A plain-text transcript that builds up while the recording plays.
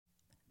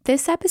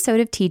This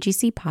episode of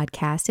TGC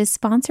Podcast is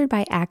sponsored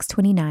by Acts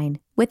 29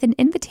 with an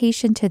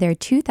invitation to their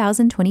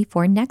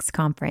 2024 Next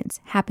Conference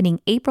happening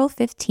April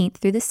 15th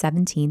through the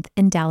 17th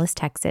in Dallas,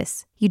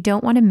 Texas. You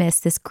don't want to miss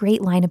this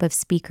great lineup of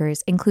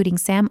speakers, including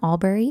Sam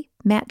Albury,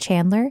 Matt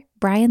Chandler,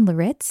 Brian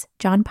Laritz,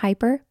 John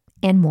Piper,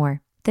 and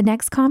more. The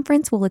Next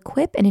Conference will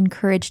equip and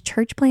encourage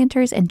church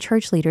planters and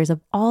church leaders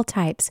of all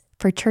types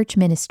for church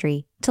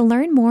ministry. To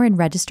learn more and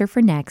register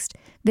for Next,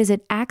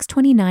 visit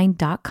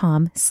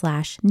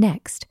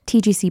acts29.com/next.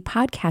 TGC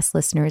podcast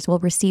listeners will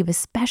receive a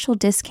special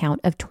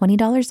discount of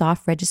 $20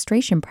 off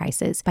registration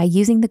prices by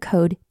using the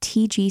code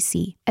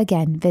TGC.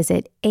 Again,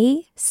 visit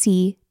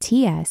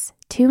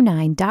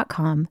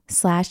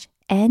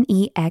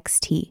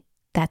acts29.com/next.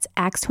 That's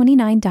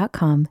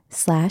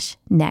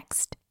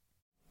acts29.com/next.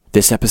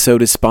 This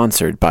episode is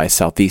sponsored by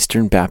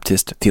Southeastern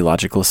Baptist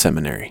Theological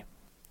Seminary.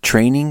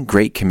 Training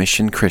Great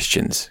Commission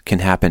Christians can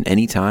happen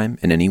anytime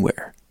and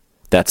anywhere.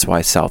 That's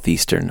why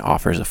Southeastern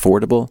offers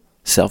affordable,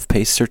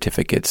 self-paced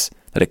certificates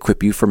that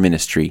equip you for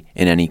ministry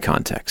in any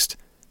context.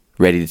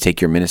 Ready to take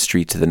your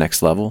ministry to the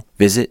next level?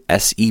 Visit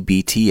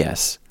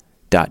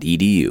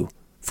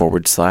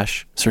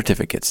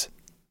sebts.edu/certificates.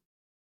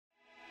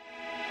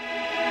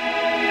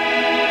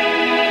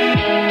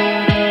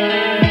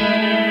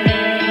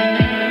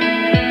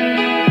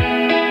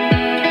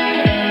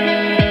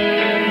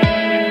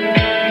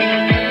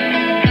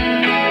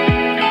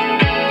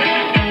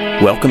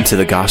 Welcome to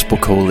the Gospel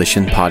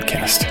Coalition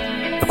podcast,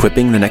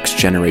 equipping the next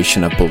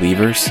generation of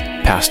believers,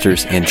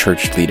 pastors, and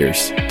church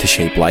leaders to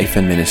shape life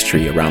and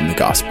ministry around the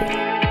gospel.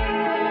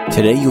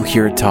 Today you'll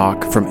hear a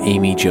talk from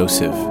Amy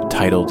Joseph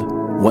titled,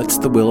 What's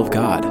the Will of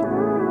God?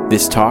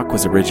 This talk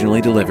was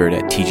originally delivered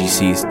at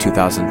TGC's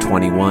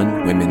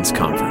 2021 Women's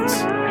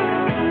Conference.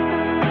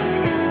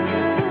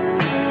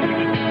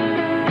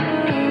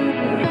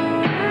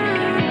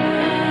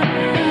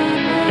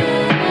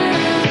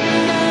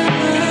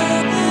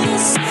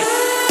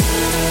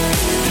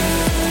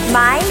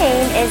 My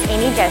name is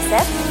Amy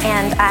Joseph,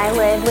 and I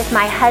live with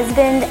my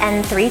husband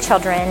and 3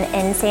 children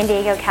in San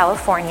Diego,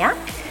 California.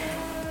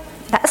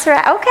 That's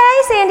right.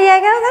 Okay, San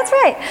Diego, that's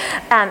right.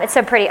 It's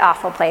a pretty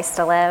awful place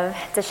to live.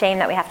 It's a shame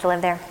that we have to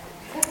live there.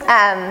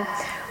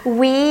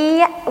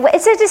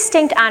 It's a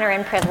distinct honor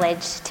and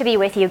privilege to be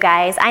with you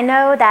guys. I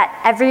know that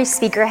every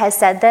speaker has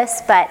said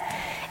this, but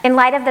in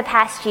light of the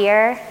past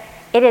year,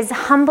 it is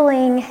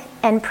humbling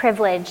and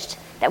privileged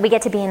that we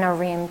get to be in a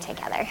room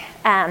together,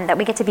 that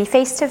we get to be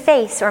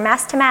face-to-face or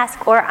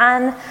mask-to-mask or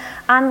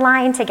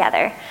online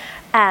together.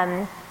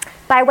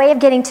 By way of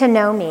getting to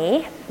know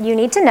me, you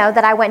need to know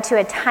that I went to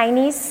a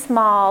tiny,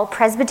 small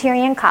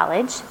Presbyterian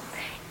college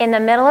in the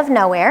middle of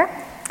nowhere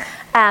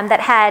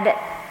that had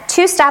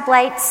 2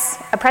 stoplights,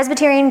 a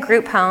Presbyterian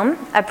group home,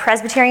 a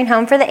Presbyterian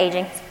home for the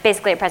aging,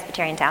 basically a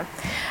Presbyterian town,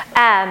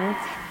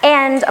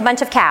 and a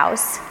bunch of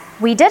cows.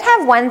 We did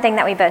have one thing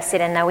that we boasted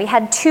in, though. We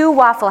had 2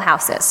 Waffle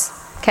Houses.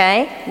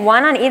 Okay,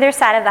 one on either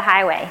side of the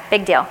highway,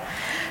 big deal.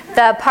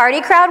 The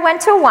party crowd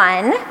went to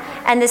one,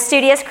 and the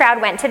studious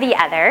crowd went to the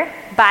other.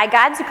 By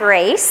God's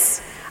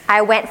grace,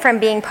 I went from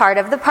being part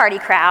of the party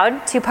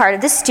crowd to part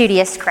of the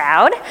studious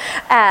crowd,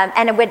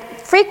 and I would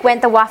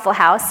frequent the Waffle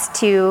House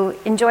to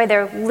enjoy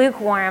their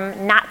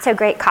lukewarm,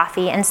 not-so-great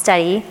coffee and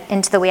study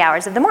into the wee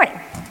hours of the morning.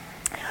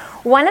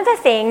 One of the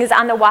things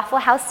on the Waffle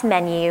House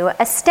menu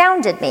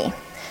astounded me,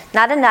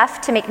 not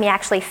enough to make me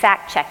actually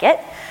fact-check it,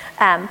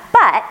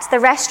 but the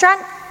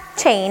restaurant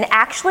chain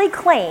actually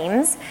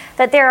claims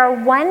that there are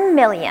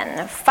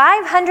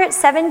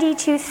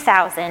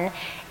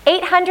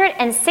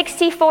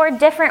 1,572,864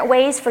 different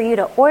ways for you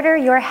to order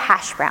your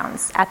hash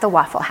browns at the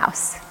Waffle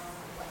House.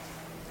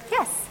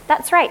 Yes,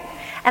 that's right.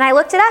 And I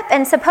looked it up,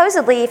 and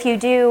supposedly if you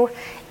do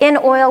in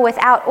oil,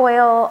 without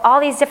oil, all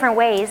these different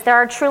ways, there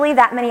are truly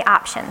that many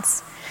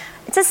options.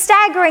 It's a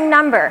staggering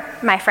number,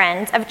 my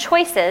friends, of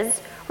choices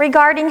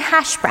regarding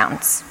hash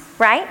browns,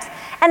 right?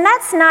 And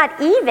that's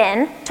not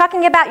even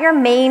talking about your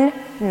main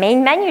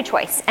menu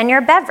choice and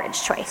your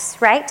beverage choice,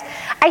 right?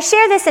 I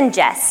share this in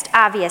jest,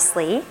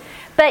 obviously,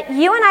 but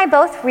you and I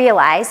both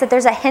realize that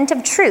there's a hint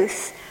of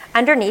truth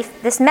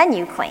underneath this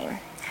menu claim.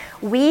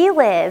 We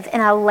live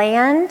in a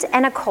land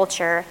and a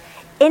culture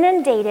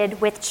inundated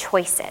with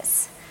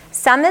choices,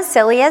 some as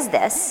silly as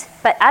this,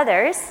 but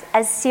others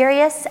as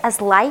serious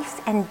as life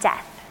and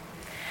death.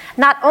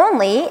 Not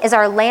only is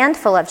our land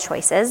full of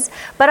choices,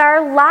 but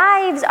our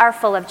lives are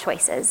full of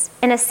choices.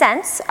 In a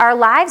sense, our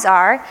lives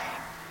are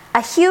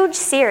a huge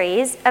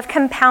series of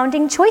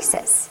compounding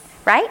choices,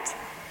 right?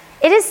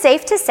 It is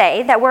safe to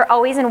say that we're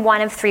always in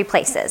one of 3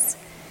 places: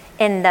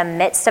 in the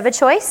midst of a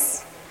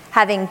choice,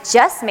 having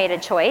just made a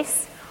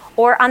choice,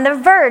 or on the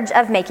verge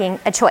of making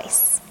a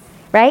choice,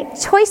 right?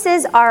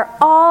 Choices are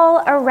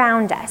all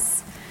around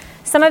us.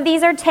 Some of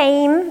these are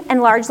tame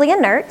and largely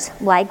inert,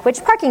 like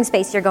which parking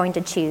space you're going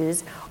to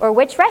choose or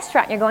which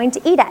restaurant you're going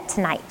to eat at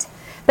tonight.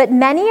 But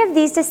many of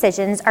these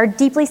decisions are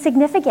deeply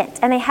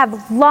significant, and they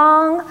have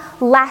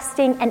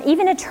long-lasting and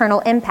even eternal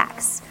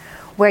impacts.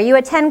 where you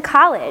attend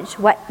college,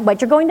 what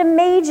you're going to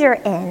major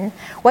in,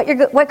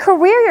 what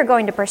career you're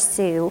going to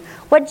pursue,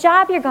 what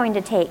job you're going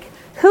to take,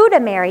 who to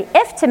marry,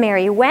 if to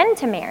marry, when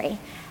to marry,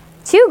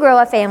 to grow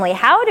a family,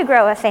 how to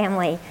grow a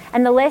family,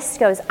 and the list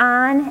goes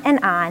on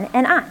and on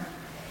and on.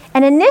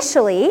 And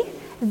initially,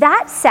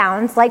 that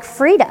sounds like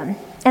freedom,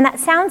 and that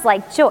sounds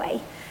like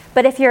joy.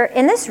 But if you're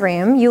in this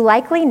room, you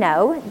likely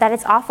know that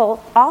it's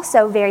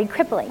also very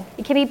crippling.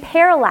 It can be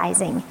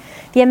paralyzing,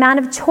 the amount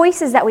of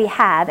choices that we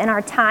have in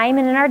our time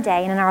and in our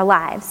day and in our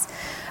lives.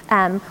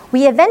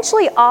 We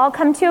eventually all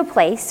come to a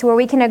place where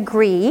we can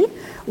agree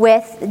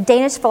with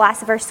Danish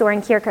philosopher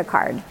Søren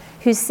Kierkegaard,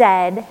 who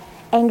said,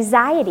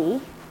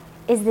 anxiety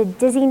is the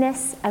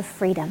dizziness of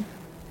freedom.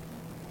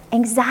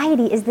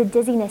 Anxiety is the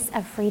dizziness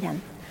of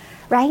freedom,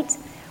 right?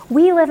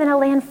 We live in a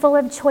land full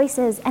of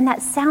choices, and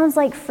that sounds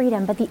like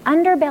freedom, but the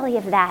underbelly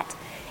of that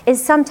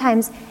is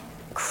sometimes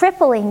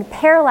crippling,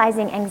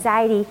 paralyzing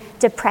anxiety,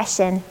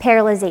 depression,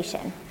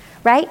 paralyzation,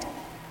 right?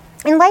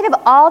 In light of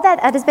all that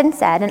has been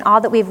said and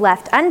all that we've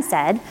left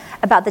unsaid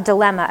about the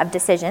dilemma of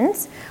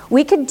decisions,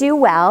 we could do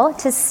well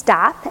to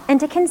stop and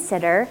to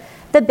consider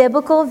the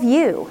biblical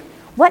view.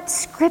 What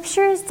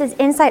scriptures does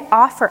Insight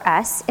offer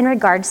us in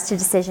regards to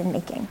decision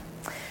making?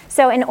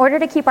 So in order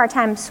to keep our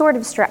time sort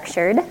of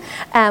structured,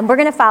 we're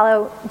going to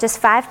follow just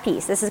 5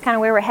 P's. This is kind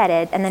of where we're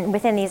headed, and then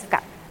within these, I've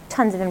got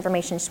tons of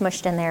information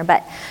smushed in there.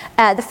 But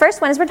the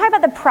first one is we're talking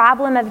about the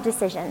problem of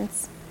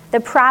decisions. The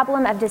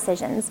problem of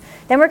decisions.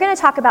 Then we're going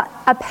to talk about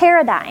a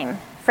paradigm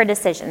for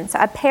decisions, so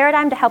a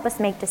paradigm to help us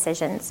make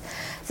decisions.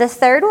 The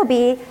third will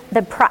be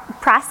the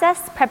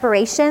process,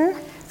 preparation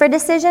for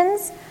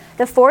decisions.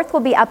 The fourth will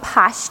be a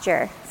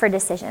posture for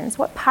decisions.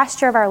 What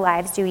posture of our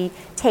lives do we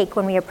take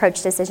when we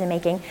approach decision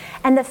making?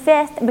 And the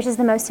fifth, which is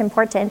the most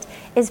important,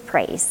 is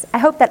praise. I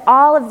hope that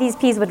all of these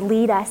P's would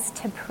lead us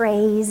to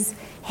praise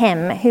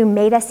Him who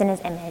made us in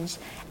His image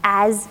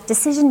as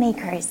decision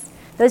makers,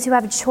 those who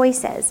have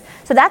choices.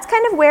 So that's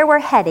kind of where we're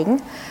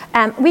heading.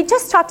 We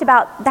just talked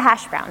about the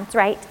hash browns,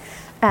 right?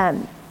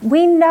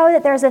 We know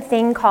that there's a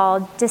thing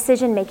called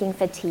decision making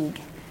fatigue,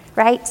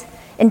 right?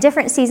 In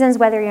different seasons,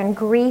 whether you're in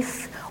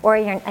grief, or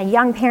you're in a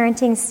young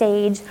parenting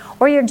stage,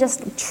 or you're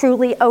just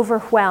truly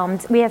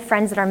overwhelmed. We have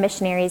friends that are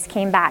missionaries,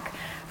 came back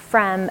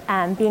from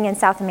being in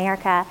South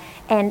America,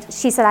 and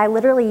she said, I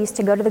literally used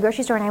to go to the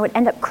grocery store and I would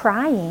end up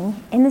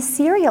crying in the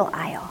cereal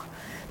aisle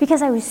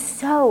because I was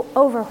so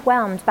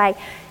overwhelmed by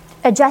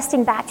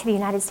adjusting back to the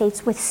United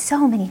States with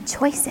so many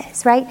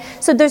choices, right?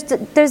 So there's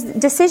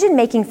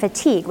decision-making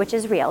fatigue, which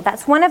is real.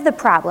 That's one of the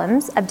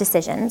problems of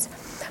decisions.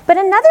 But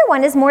another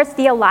one is more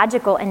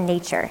theological in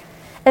nature.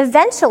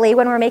 Eventually,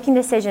 when we're making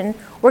decisions,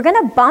 we're going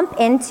to bump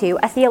into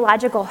a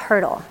theological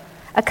hurdle,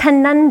 a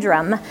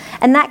conundrum,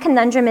 and that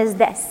conundrum is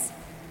this,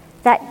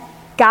 that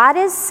God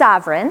is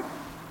sovereign,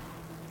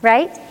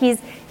 right?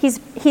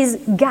 He's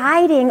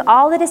guiding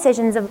all the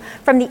decisions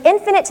from the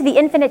infinite to the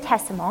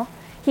infinitesimal.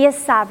 He is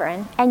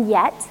sovereign, and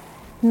yet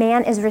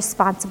man is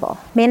responsible.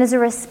 Man is a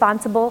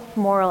responsible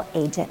moral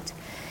agent.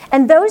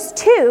 And those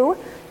two,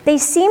 they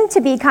seem to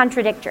be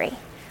contradictory.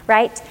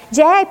 Right?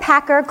 J.I.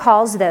 Packer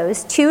calls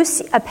those two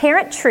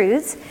apparent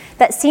truths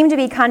that seem to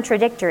be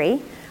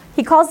contradictory,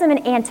 he calls them an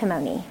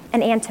antimony.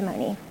 And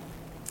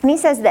he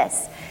says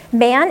this,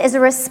 man is a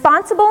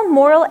responsible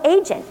moral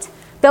agent,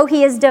 though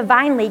he is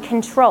divinely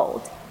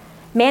controlled.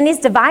 Man is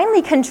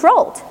divinely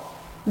controlled,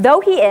 though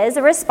he is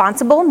a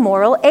responsible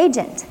moral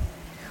agent.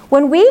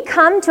 When we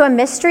come to a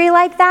mystery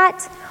like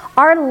that,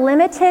 our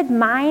limited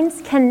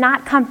minds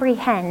cannot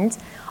comprehend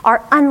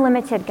our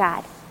unlimited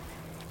God.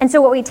 And so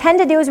what we tend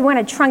to do is we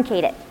want to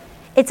truncate it.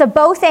 It's a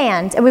both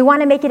and we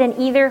want to make it an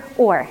either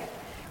or,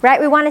 right?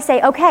 We want to say,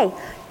 okay,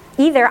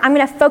 either I'm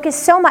going to focus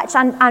so much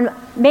on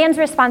man's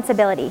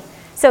responsibility.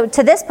 So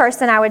to this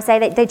person, I would say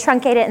that they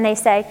truncate it and they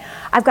say,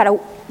 I've got a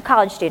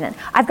college student.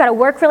 I've got to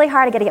work really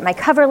hard. I got to get my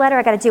cover letter.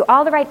 I got to do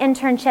all the right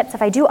internships.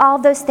 If I do all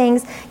of those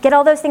things, get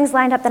all those things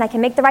lined up, then I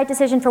can make the right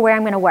decision for where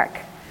I'm going to work.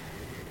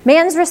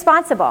 Man's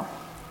responsible.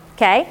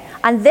 Okay?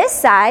 On this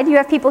side, you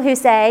have people who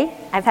say,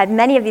 I've had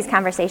many of these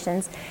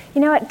conversations, you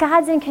know what,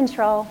 God's in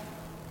control.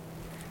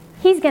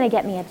 He's going to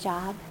get me a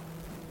job.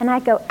 And I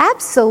go,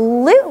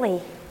 absolutely,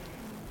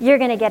 you're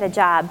going to get a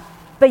job,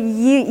 but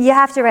you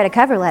have to write a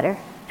cover letter,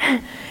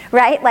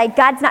 right? Like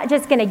God's not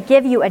just going to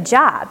give you a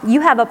job.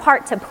 You have a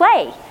part to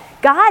play.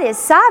 God is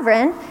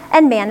sovereign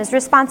and man is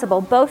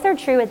responsible. Both are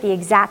true at the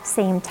exact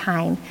same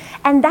time.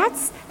 And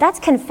that's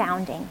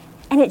confounding.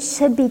 And it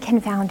should be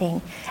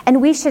confounding.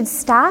 And we should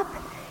stop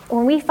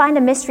when we find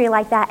a mystery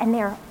like that, and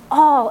they're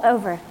all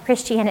over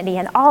Christianity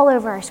and all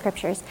over our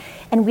scriptures,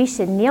 and we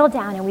should kneel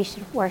down and we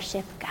should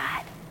worship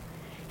God,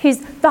 whose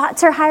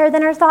thoughts are higher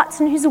than our thoughts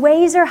and whose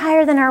ways are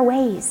higher than our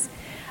ways.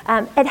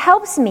 It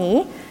helps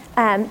me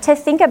to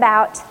think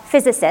about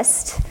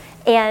physicists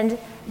and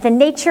the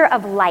nature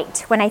of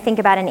light when I think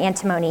about an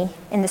antimony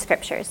in the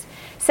scriptures.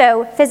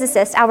 So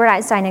physicists, Albert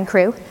Einstein and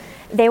crew,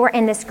 they were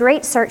in this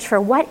great search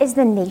for what is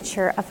the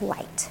nature of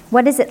light?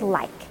 What is it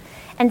like?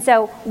 And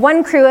so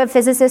one crew of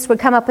physicists would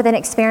come up with an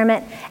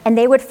experiment and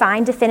they would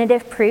find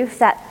definitive proof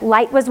that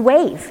light was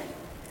wave.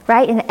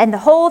 right? And the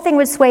whole thing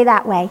would sway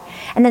that way.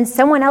 And then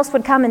someone else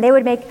would come and they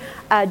would make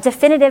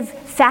definitive,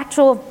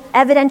 factual,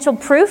 evidential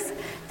proof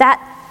that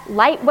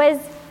light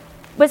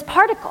was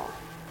particle.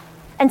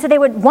 And so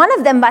one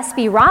of them must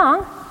be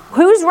wrong.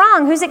 Who's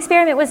wrong? Whose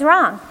experiment was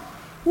wrong?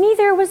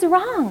 Neither was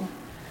wrong.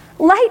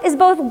 Light is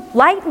both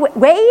light,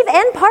 wave,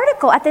 and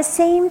particle at the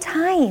same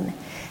time.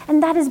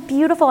 And that is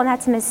beautiful, and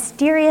that's a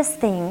mysterious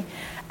thing.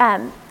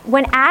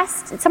 Someone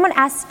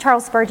asked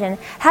Charles Spurgeon,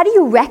 how do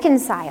you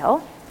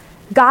reconcile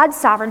God's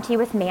sovereignty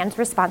with man's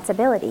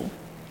responsibility?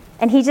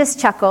 And he just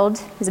chuckled.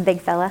 He's a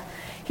big fella.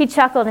 He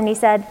chuckled and he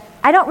said,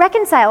 I don't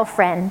reconcile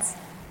friends.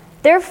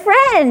 They're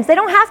friends. They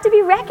don't have to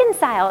be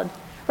reconciled,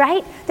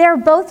 right? They're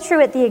both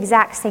true at the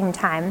exact same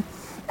time.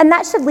 And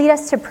that should lead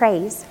us to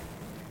praise.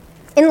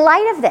 In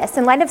light of this,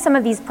 in light of some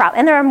of these problems,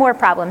 and there are more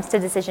problems to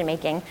decision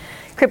making,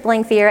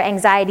 crippling fear,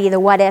 anxiety, the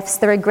what ifs,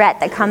 the regret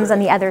that comes on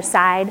the other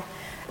side.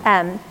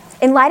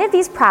 In light of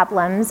these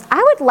problems,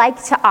 I would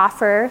like to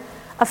offer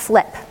a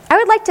flip. I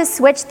would like to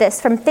switch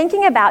this from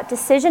thinking about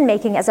decision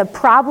making as a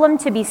problem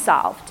to be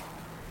solved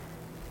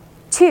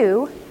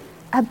to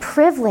a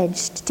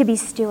privilege to be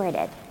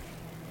stewarded.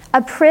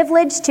 A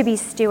privilege to be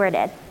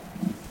stewarded.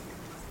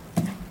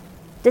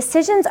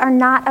 Decisions are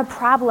not a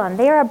problem.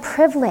 They are a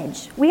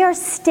privilege. We are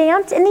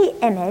stamped in the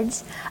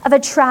image of a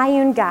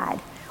triune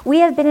God. We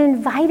have been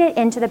invited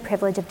into the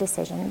privilege of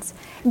decisions.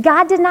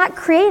 God did not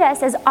create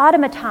us as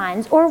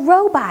automatons or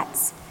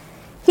robots.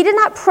 He did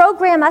not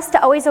program us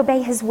to always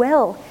obey his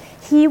will.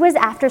 He was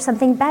after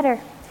something better.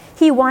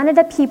 He wanted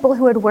a people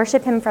who would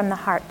worship him from the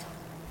heart.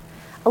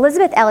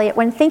 Elisabeth Elliot,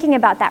 when thinking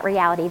about that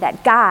reality,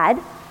 that God,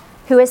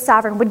 who is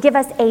sovereign, would give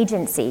us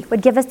agency,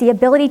 would give us the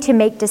ability to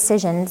make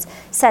decisions,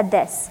 said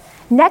this: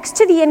 next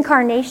to the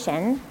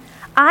incarnation,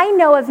 I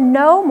know of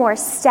no more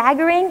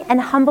staggering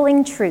and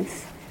humbling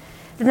truth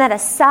than that a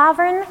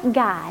sovereign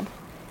God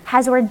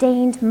has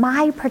ordained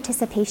my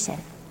participation.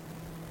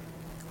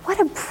 What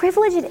a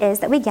privilege it is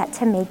that we get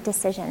to make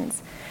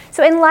decisions.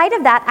 So in light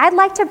of that, I'd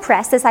like to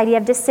press this idea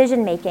of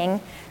decision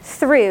making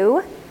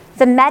through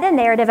the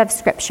meta-narrative of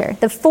Scripture,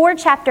 the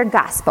 4-chapter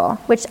gospel,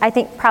 which I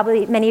think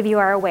probably many of you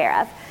are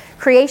aware of.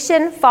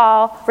 Creation,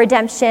 fall,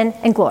 redemption,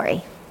 and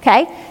glory.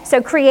 Okay?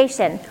 So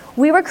creation.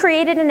 We were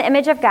created in the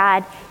image of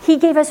God. He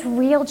gave us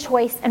real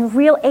choice and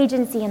real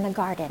agency in the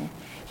garden.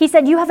 He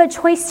said, you have a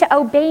choice to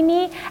obey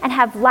me and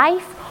have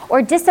life,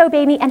 or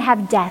disobey me and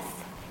have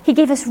death. He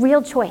gave us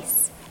real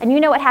choice. And you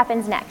know what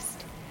happens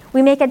next.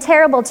 We make a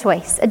terrible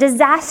choice, a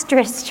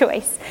disastrous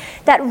choice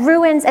that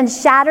ruins and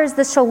shatters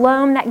the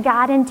shalom that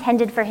God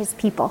intended for his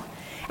people.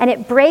 And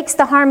it breaks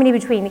the harmony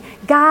between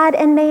God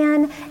and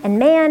man, and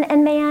man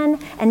and man,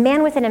 and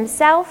man within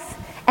himself,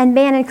 and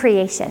man in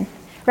creation,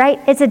 right?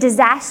 It's a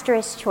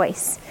disastrous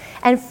choice.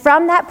 And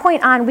from that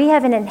point on, we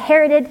have an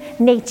inherited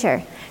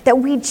nature that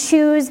we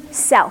choose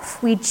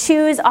self, we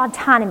choose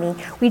autonomy,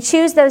 we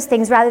choose those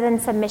things rather than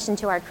submission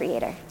to our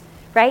Creator,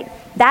 right?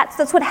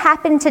 That's what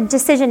happened to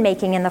decision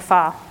making in the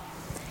fall.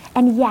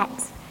 And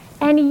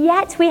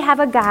yet we have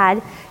a God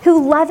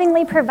who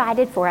lovingly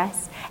provided for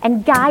us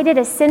and guided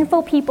a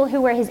sinful people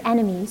who were his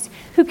enemies,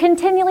 who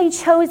continually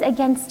chose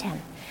against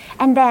him.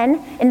 And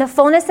then, in the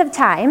fullness of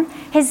time,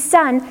 his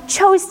son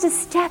chose to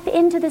step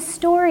into the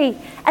story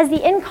as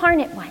the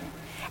incarnate one.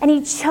 And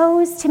he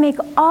chose to make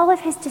all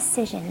of his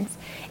decisions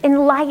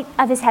in light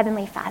of his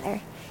heavenly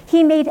Father.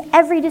 He made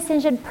every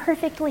decision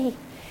perfectly.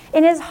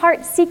 In his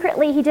heart,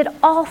 secretly, he did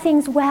all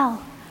things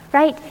well,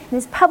 right? In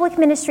his public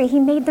ministry, he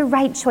made the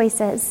right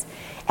choices.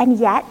 And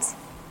yet,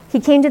 he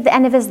came to the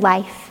end of his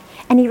life,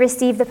 and he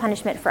received the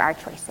punishment for our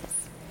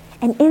choices.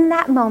 And in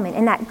that moment,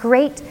 in that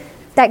great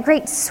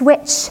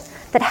switch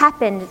that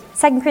happened,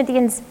 2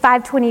 Corinthians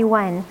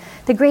 5:21,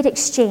 the great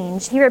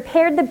exchange, he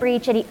repaired the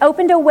breach, and he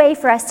opened a way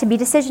for us to be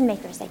decision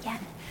makers again.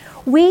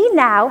 We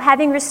now,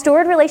 having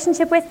restored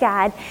relationship with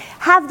God,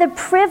 have the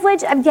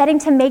privilege of getting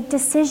to make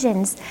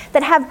decisions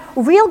that have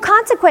real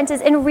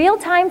consequences in real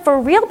time for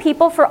real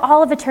people for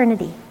all of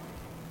eternity.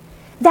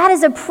 That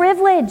is a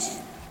privilege.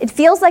 It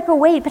feels like a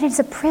weight, but it's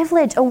a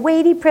privilege, a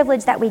weighty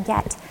privilege that we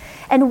get.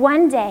 And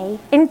one day,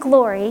 in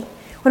glory,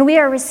 when we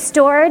are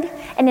restored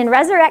and in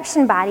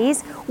resurrection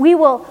bodies, we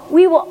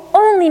will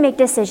only make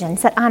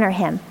decisions that honor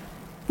him.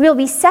 We will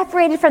be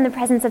separated from the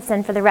presence of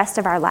sin for the rest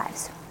of our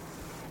lives.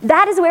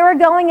 That is where we're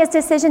going as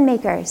decision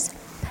makers.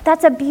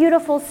 That's a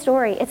beautiful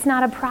story. It's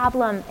not a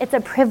problem. It's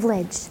a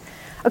privilege.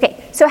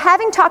 Okay, so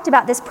having talked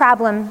about this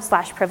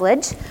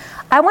problem/privilege,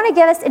 I want to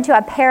get us into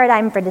a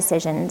paradigm for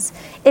decisions.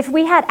 If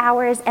we had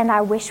hours, and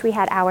I wish we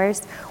had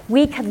hours,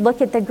 we could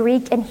look at the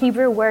Greek and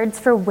Hebrew words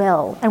for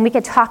will, and we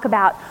could talk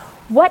about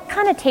what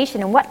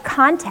connotation and what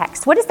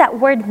context, what does that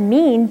word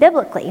mean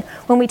biblically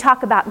when we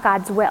talk about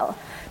God's will?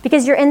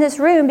 Because you're in this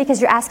room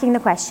because you're asking the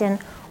question,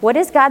 what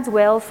is God's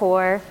will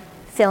for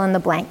fill in the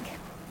blank,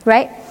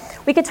 right?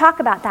 We could talk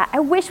about that. I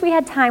wish we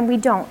had time, we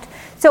don't.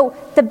 So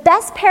the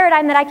best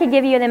paradigm that I could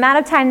give you in the amount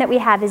of time that we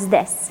have is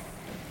this.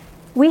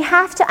 We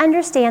have to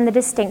understand the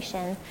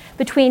distinction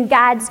between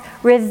God's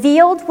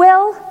revealed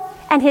will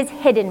and his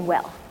hidden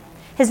will.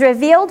 His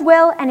revealed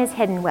will and his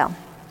hidden will.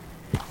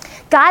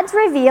 God's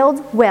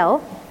revealed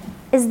will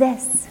is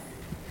this.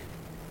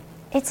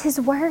 It's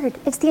his word.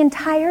 It's the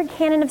entire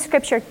canon of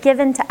Scripture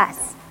given to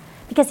us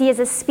because he is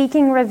a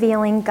speaking,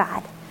 revealing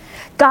God.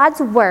 God's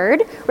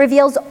word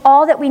reveals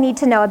all that we need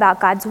to know about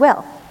God's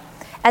will.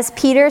 As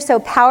Peter so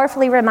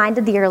powerfully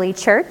reminded the early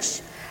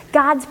church,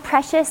 God's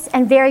precious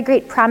and very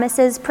great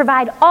promises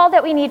provide all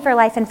that we need for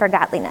life and for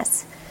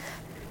godliness.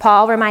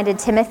 Paul reminded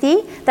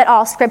Timothy that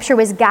all Scripture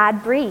was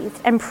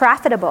God-breathed and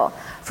profitable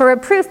for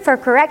reproof, for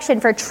correction,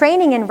 for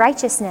training in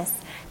righteousness,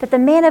 that the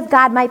man of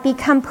God might be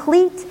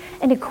complete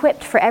and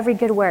equipped for every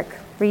good work.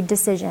 Read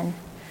Decision.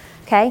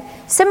 Okay?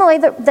 Similarly,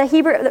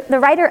 the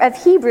writer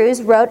of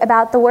Hebrews wrote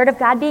about the word of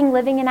God being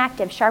living and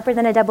active, sharper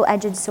than a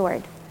double-edged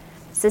sword.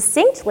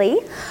 Succinctly,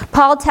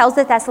 Paul tells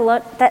the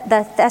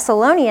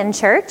Thessalonian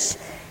church,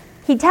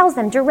 he tells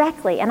them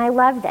directly, and I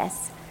love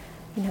this,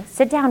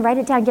 sit down, write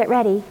it down, get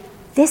ready.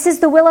 This is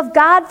the will of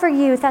God for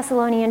you,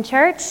 Thessalonian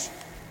church.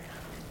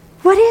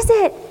 What is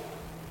it?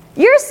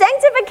 Your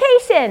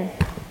sanctification.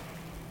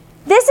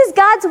 This is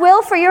God's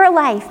will for your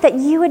life, that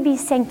you would be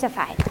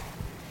sanctified,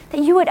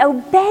 that you would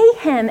obey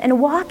him and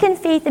walk in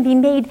faith and be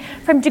made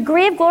from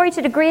degree of glory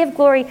to degree of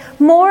glory,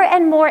 more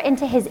and more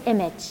into his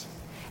image.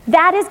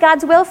 That is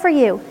God's will for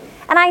you.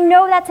 And I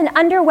know that's an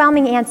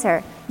underwhelming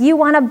answer. You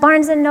want a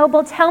Barnes &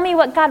 Noble? Tell me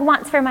what God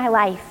wants for my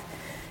life.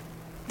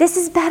 This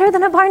is better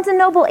than a Barnes &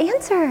 Noble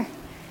answer.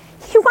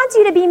 He wants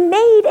you to be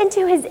made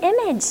into his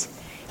image.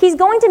 He's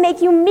going to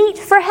make you meet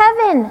for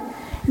heaven.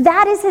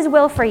 That is his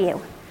will for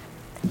you.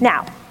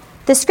 Now,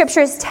 the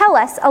scriptures tell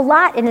us a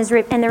lot in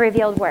the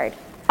revealed word,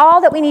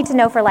 all that we need to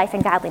know for life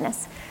and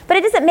godliness. But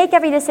it doesn't make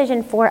every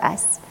decision for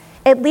us.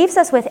 It leaves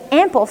us with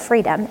ample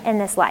freedom in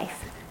this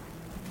life,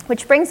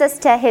 which brings us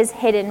to his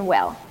hidden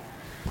will.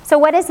 So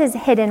what is his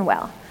hidden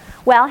will?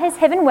 Well, his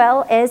hidden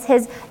will is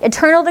his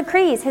eternal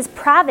decrees, his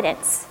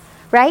providence,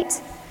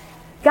 right?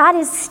 God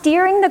is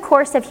steering the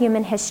course of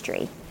human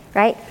history,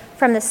 right?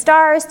 From the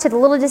stars to the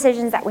little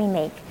decisions that we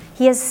make.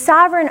 He is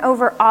sovereign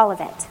over all of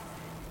it.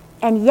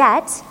 And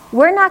yet,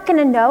 we're not going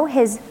to know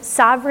his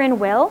sovereign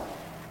will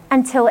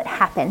until it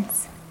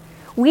happens.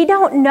 We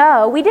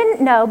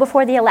didn't know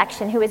before the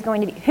election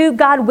who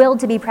God willed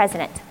to be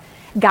president.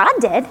 God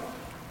did.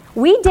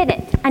 We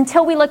didn't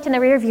until we looked in the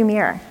rearview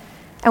mirror.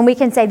 And we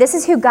can say, this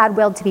is who God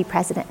willed to be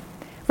president,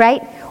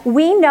 right?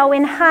 We know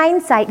in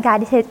hindsight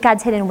God's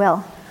hidden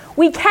will.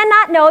 We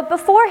cannot know it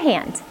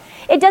beforehand.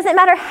 It doesn't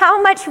matter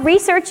how much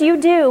research you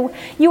do,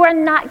 you are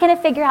not going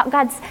to figure out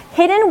God's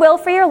hidden will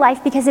for your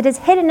life because it is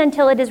hidden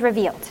until it is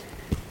revealed,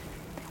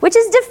 which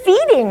is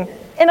defeating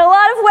in a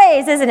lot of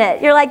ways, isn't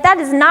it? You're like, that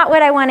is not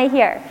what I want to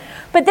hear.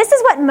 But this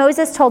is what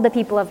Moses told the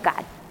people of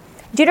God.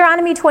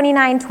 Deuteronomy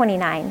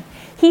 29:29.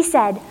 He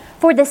said,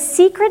 for the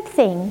secret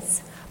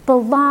things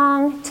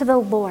belong to the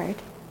Lord.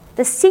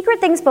 The secret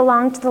things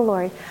belong to the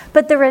Lord,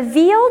 but the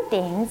revealed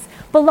things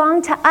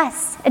belong to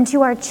us and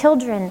to our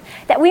children,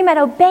 that we might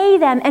obey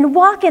them and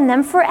walk in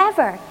them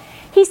forever.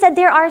 He said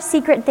there are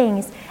secret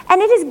things,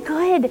 and it is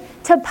good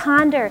to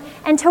ponder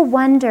and to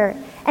wonder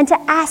and to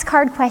ask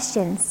hard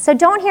questions. So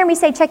don't hear me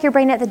say check your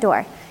brain at the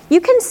door. You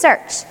can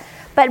search,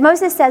 but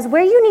Moses says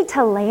where you need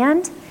to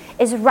land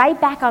is right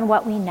back on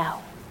what we know.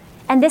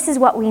 And this is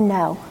what we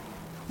know.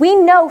 We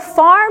know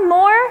far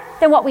more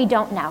than what we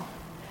don't know,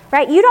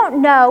 right? You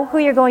don't know who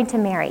you're going to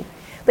marry,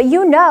 but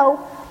you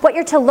know what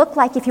you're to look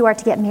like if you are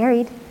to get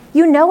married.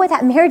 You know what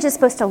that marriage is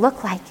supposed to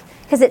look like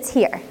because it's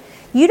here.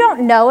 You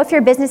don't know if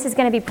your business is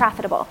going to be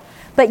profitable,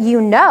 but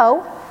you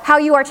know how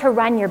you are to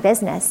run your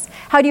business,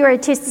 how you are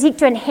to seek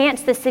to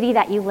enhance the city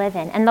that you live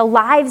in and the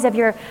lives of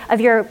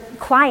your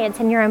clients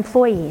and your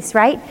employees,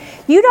 right?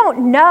 You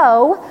don't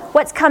know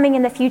what's coming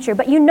in the future,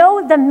 but you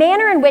know the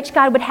manner in which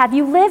God would have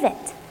you live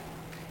it.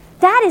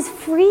 That is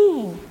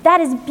freeing.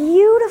 That is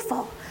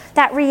beautiful,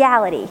 that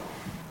reality.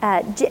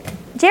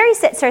 Jerry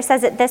Sittser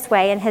says it this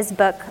way in his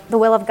book, The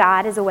Will of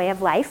God is a Way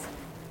of Life.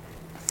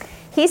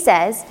 He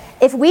says,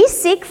 if we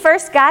seek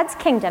first God's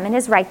kingdom and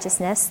his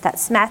righteousness,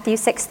 that's Matthew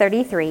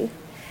 6:33,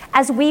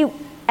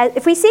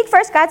 if we seek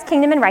first God's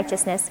kingdom and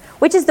righteousness,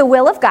 which is the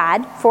will of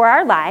God for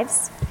our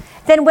lives,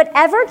 then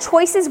whatever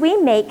choices we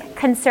make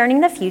concerning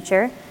the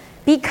future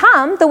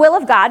become the will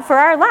of God for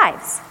our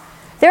lives.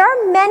 There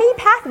are many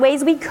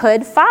pathways we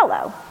could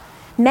follow,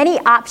 many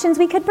options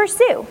we could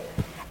pursue.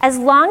 As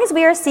long as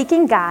we are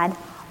seeking God,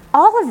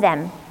 all of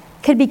them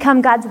could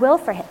become God's will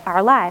for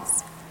our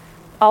lives.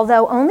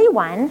 Although only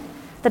one,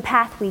 the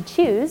path we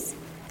choose,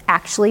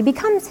 actually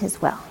becomes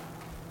his will.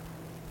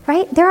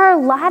 Right? There are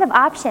a lot of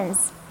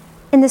options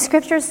in the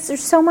scriptures.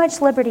 There's so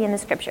much liberty in the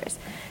scriptures.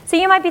 So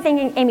you might be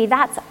thinking, Amy,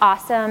 that's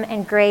awesome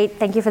and great.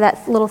 Thank you for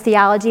that little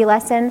theology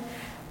lesson.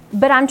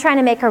 But I'm trying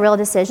to make a real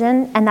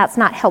decision, and that's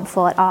not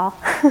helpful at all.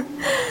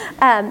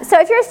 So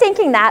if you're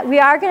thinking that, we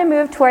are going to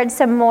move towards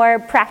some more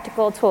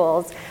practical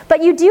tools.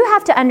 But you do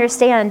have to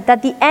understand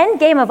that the end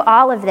game of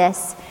all of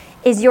this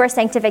is your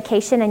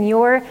sanctification and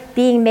your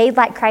being made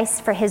like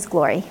Christ for his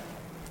glory.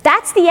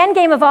 That's the end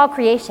game of all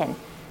creation,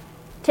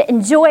 to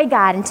enjoy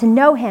God and to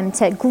know him,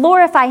 to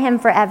glorify him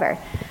forever.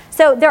 So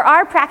So there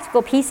are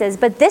practical pieces,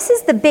 but this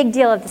is the big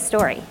deal of the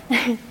story.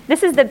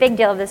 This is the big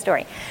deal of the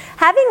story.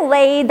 Having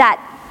laid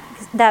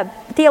the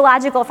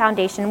theological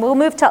foundation, we'll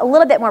move to a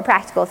little bit more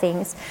practical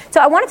things.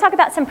 So I want to talk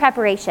about some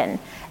preparation.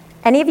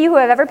 Any of you who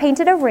have ever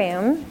painted a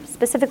room,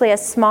 specifically a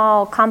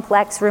small,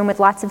 complex room with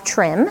lots of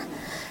trim,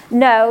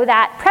 know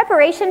that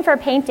preparation for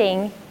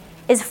painting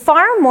is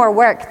far more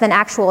work than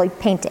actually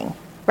painting,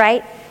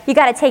 right? You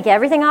got to take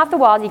everything off the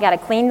walls, you got to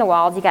clean the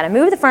walls, you got to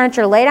move the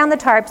furniture, lay down the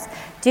tarps,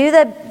 do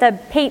the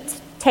paint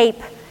tape,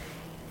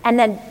 and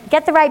then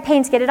get the right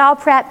paints, get it all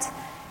prepped.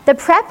 The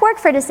prep work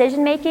for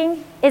decision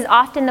making is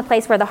often the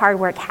place where the hard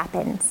work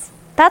happens.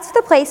 That's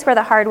the place where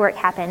the hard work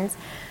happens.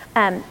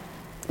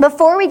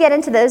 Before we get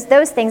into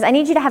those things, I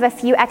need you to have a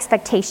few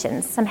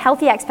expectations, some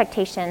healthy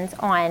expectations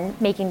on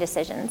making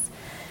decisions.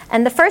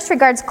 And the first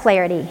regards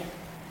clarity.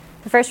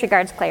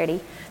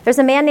 There's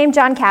a man named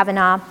John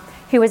Kavanaugh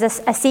who was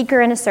a seeker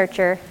and a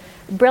searcher,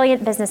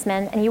 brilliant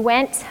businessman, and he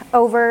went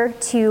over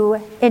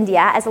to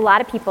India, as a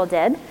lot of people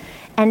did,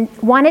 and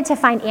wanted to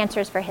find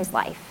answers for his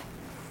life.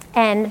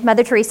 And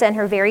Mother Teresa, in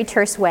her very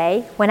terse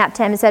way, went up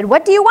to him and said,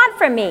 "What do you want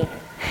from me?"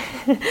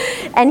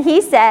 And he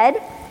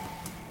said,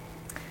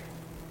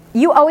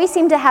 "You always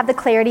seem to have the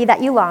clarity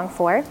that you long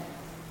for.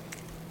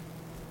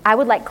 I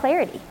would like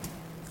clarity."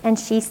 And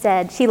she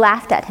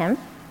laughed at him.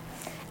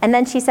 And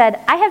then she said,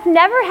 "I have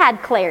never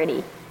had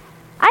clarity.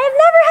 I have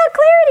never had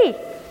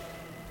clarity.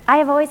 I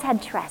have always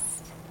had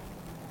trust.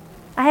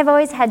 I have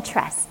always had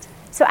trust.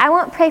 So I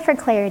won't pray for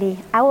clarity.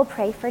 I will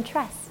pray for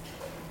trust."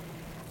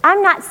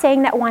 I'm not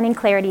saying that wanting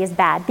clarity is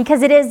bad,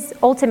 because it is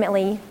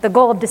ultimately the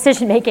goal of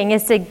decision making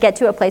is to get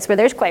to a place where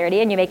there's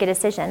clarity and you make a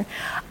decision.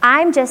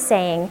 I'm just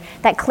saying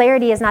that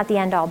clarity is not the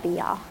end all be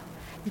all.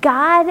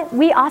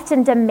 We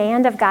often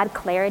demand of God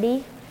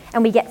clarity,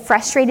 and we get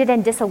frustrated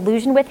and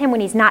disillusioned with him when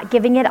he's not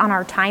giving it on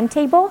our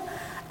timetable.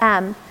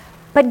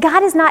 But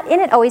God is not in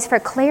it always for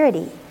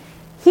clarity.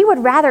 He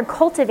would rather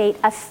cultivate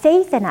a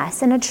faith in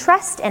us and a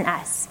trust in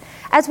us.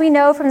 As we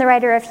know from the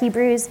writer of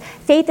Hebrews,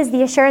 faith is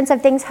the assurance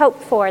of things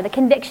hoped for, the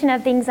conviction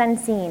of things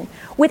unseen.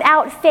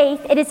 Without faith,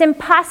 it is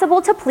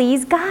impossible to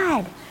please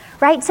God,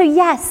 right? So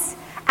yes,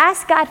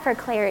 ask God for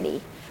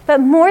clarity. But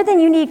more than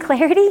you need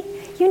clarity,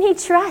 you need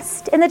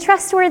trust in the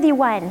trustworthy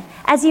one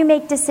as you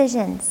make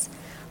decisions.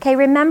 Okay,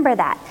 remember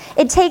that.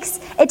 It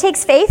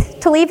takes faith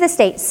to leave the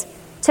States,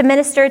 to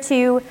minister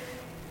to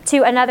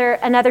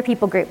another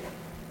people group.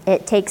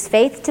 It takes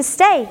faith to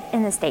stay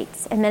in the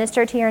States and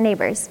minister to your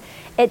neighbors.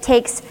 It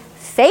takes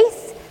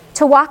faith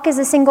to walk as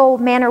a single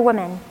man or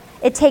woman.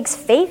 It takes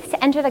faith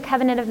to enter the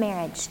covenant of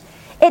marriage.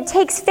 It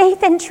takes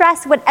faith and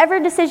trust. Whatever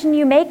decision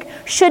you make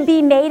should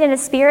be made in a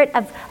spirit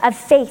of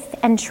faith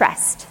and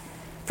trust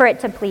for it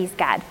to please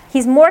God.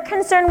 He's more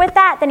concerned with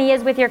that than he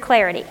is with your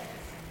clarity.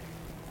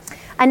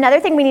 Another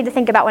thing we need to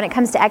think about when it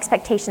comes to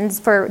expectations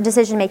for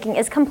decision making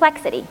is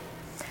complexity,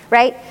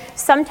 right?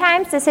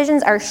 Sometimes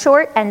decisions are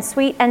short and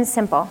sweet and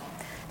simple.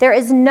 There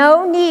is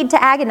no need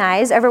to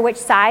agonize over which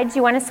sides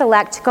you want to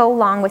select to go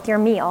along with your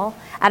meal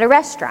at a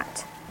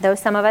restaurant, though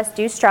some of us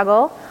do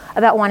struggle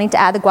about wanting to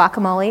add the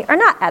guacamole or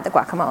not add the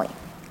guacamole.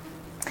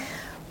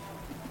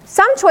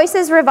 Some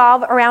choices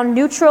revolve around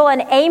neutral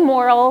and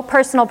amoral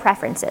personal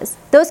preferences.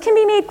 Those can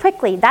be made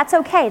quickly. That's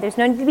okay. There's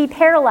no need to be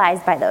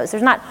paralyzed by those.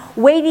 There's not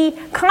weighty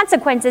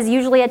consequences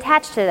usually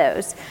attached to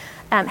those.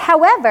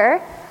 However,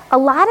 a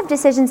lot of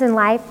decisions in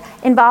life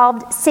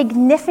involved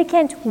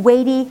significant,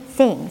 weighty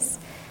things,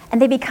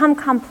 and they become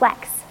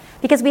complex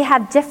because we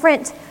have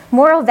different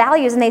moral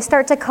values and they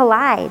start to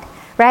collide,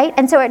 right?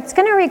 And so it's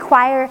going to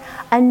require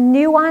a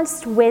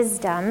nuanced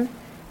wisdom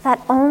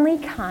that only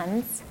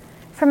comes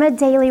from a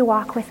daily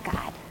walk with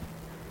God.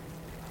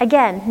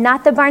 Again,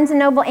 not the Barnes &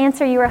 Noble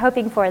answer you were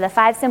hoping for, the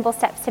 5 simple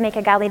steps to make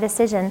a godly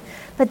decision,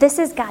 but this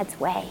is God's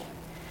way,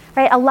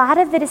 right? A lot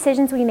of the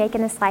decisions we make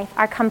in this life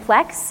are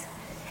complex,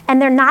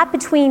 and they're not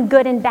between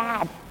good and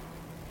bad.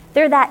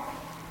 They're that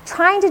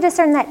trying to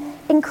discern that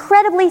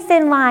incredibly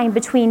thin line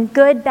between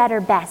good,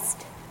 better,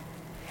 best.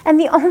 And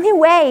the only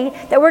way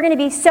that we're going to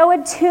be so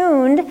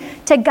attuned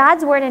to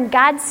God's word and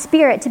God's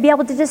spirit to be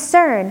able to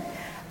discern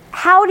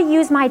how to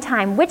use my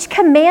time, which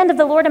command of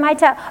the Lord am I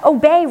to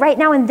obey right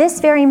now in this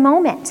very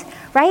moment,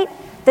 right?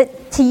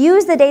 To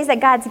use the days that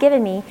God's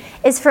given me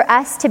is for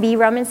us to be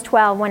Romans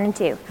 12, 1 and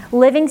 2,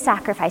 living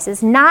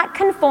sacrifices, not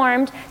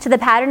conformed to the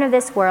pattern of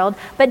this world,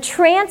 but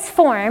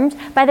transformed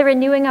by the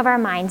renewing of our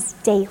minds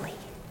daily,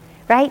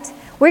 right?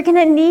 We're going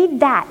to need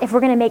that if we're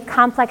going to make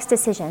complex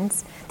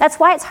decisions. That's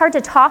why it's hard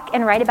to talk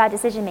and write about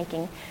decision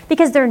making,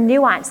 because they're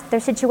nuanced, they're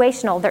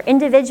situational, they're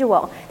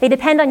individual, they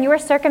depend on your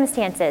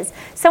circumstances.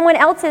 Someone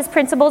else's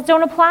principles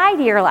don't apply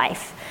to your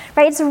life,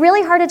 right? It's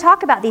really hard to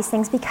talk about these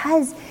things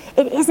because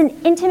it is an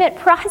intimate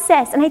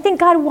process, and I think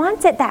God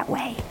wants it that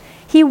way.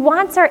 He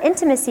wants our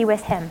intimacy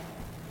with him.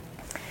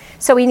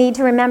 So we need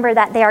to remember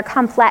that they are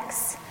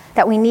complex,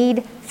 that we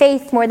need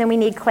faith more than we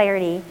need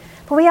clarity.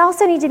 But we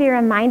also need to be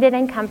reminded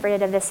and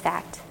comforted of this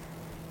fact.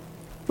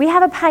 We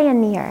have a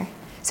pioneer.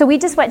 So we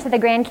just went to the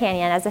Grand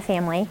Canyon as a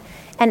family,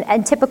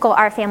 and typical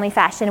our family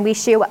fashion, we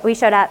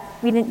showed up,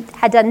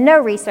 had done no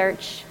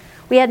research.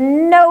 We had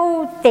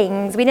no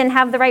things. We didn't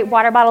have the right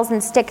water bottles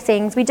and stick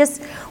things. We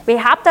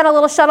hopped on a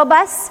little shuttle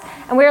bus,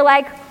 and we were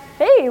like,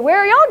 hey, where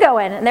are y'all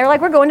going? And they were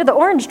like, we're going to the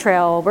Orange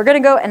Trail. We're going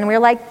to go. And we were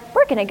like,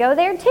 we're going to go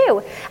there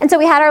too. And so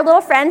we had our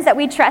little friends that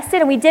we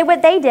trusted, and we did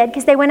what they did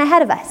because they went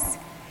ahead of us.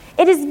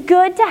 It is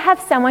good to have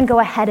someone go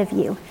ahead of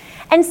you.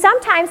 And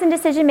sometimes in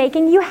decision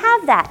making, you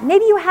have that.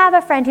 Maybe you have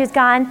a friend who's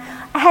gone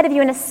ahead of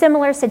you in a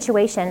similar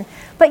situation,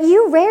 but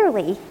you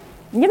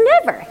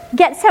never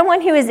get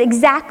someone who has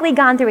exactly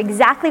gone through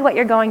exactly what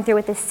you're going through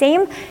with the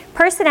same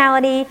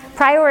personality,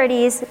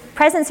 priorities,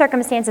 present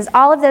circumstances,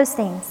 all of those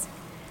things.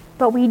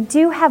 But we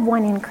do have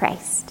one in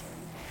Christ.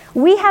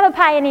 We have a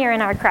pioneer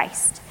in our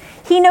Christ.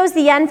 He knows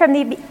the end from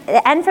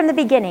the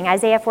beginning,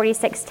 Isaiah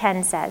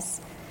 46:10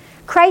 says.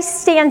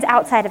 Christ stands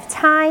outside of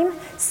time,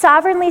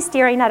 sovereignly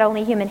steering not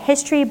only human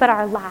history, but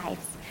our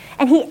lives.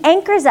 And he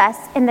anchors us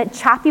in the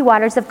choppy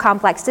waters of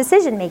complex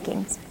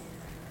decision-making,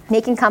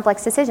 making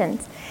complex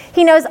decisions.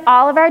 He knows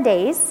all of our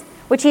days,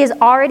 which he has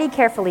already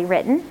carefully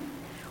written.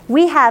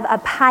 We have a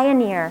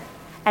pioneer.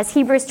 As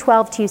Hebrews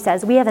 12:2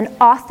 says, we have an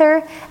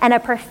author and a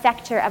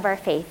perfecter of our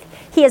faith.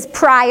 He is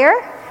prior,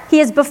 he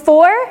is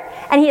before,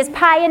 and he is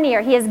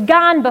pioneer. He has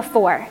gone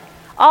before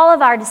all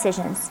of our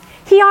decisions.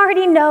 He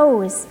already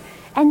knows,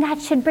 and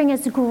that should bring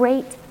us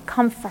great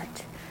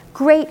comfort.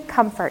 Great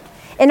comfort.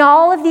 In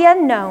all of the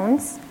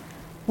unknowns,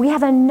 we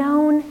have a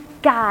known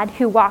God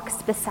who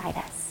walks beside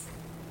us.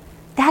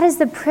 That is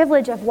the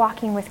privilege of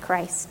walking with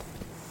Christ.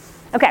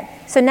 Okay,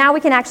 so now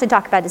we can actually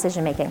talk about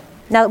decision making.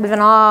 Now that we've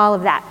done all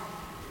of that.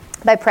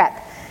 By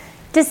prep.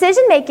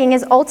 Decision making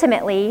is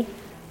ultimately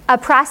a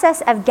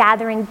process of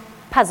gathering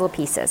puzzle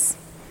pieces.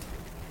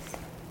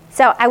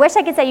 So I wish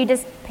I could say you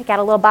just pick out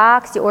a little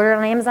box, you order it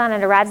on Amazon,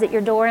 and it arrives at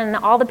your door, and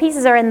all the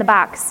pieces are in the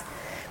box.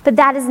 But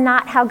that is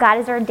not how God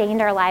has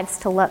ordained our lives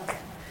to look.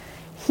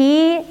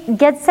 He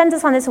sends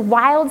us on this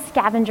wild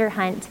scavenger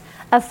hunt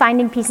of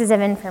finding pieces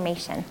of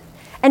information.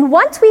 And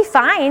once we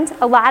find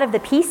a lot of the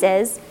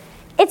pieces,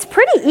 it's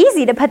pretty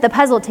easy to put the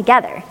puzzle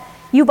together.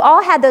 You've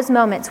all had those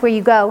moments where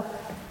you go,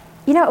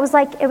 you know, it was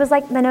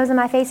like my nose in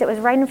my face. It was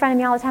right in front of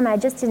me all the time, and I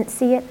just didn't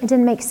see it. It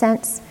didn't make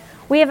sense.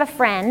 We have a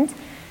friend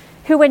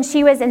who, when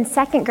she was in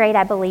second grade,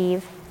 I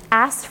believe,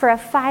 asked for a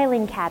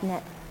filing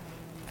cabinet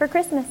for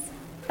Christmas.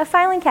 A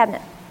filing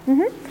cabinet.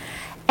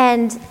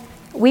 And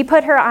we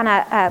put her on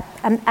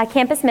a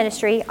campus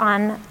ministry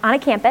on a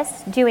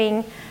campus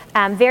doing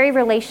very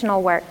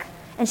relational work.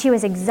 And she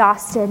was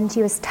exhausted, and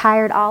she was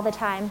tired all the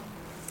time.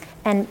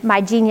 And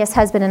my genius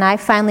husband and I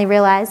finally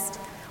realized,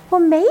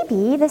 well,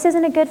 maybe this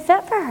isn't a good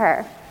fit for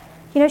her.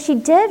 You know, she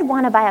did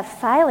want to buy a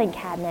filing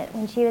cabinet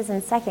when she was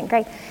in second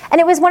grade. And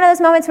it was one of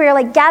those moments where you're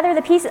like, gather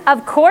the pieces.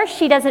 Of course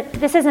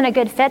this isn't a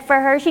good fit for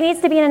her. She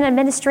needs to be in an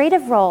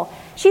administrative role.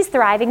 She's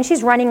thriving.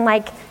 She's running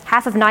like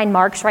half of 9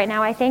 marks right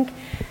now, I think.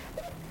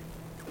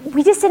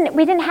 We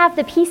didn't have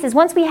the pieces.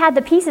 Once we had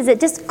the pieces, it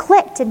just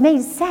clicked. It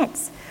made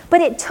sense. But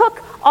it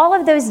took all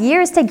of those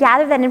years to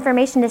gather that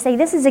information to say,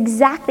 this is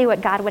exactly what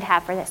God would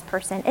have for this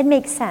person. It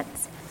makes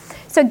sense.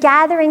 So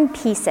gathering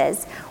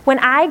pieces. When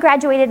I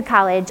graduated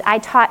college, I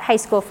taught high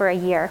school for a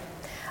year.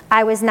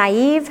 I was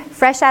naive,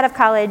 fresh out of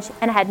college,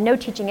 and had no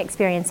teaching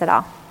experience at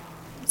all.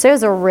 So it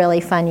was a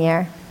really fun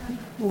year.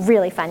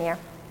 Really fun year.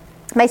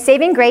 My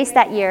saving grace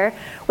that year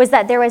was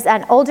that there was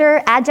an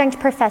older adjunct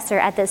professor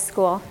at this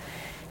school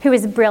who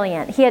was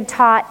brilliant. He had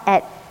taught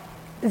at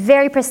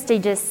very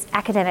prestigious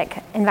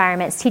academic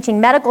environments, teaching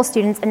medical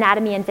students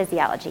anatomy and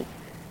physiology.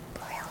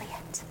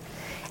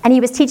 And he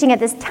was teaching at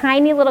this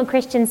tiny little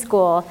Christian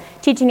school,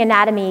 teaching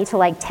anatomy to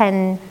like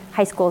 10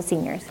 high school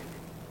seniors.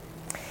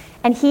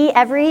 And he,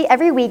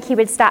 every week, he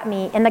would stop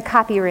me in the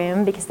copy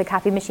room, because the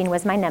copy machine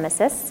was my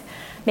nemesis,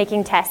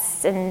 making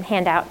tests and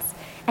handouts.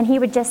 And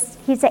he'd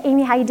say,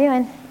 Amy, how you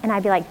doing? And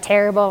I'd be like,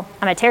 terrible.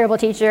 I'm a terrible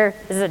teacher.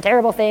 This is a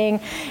terrible thing.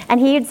 And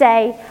he'd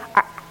say,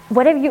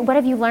 what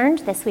have you learned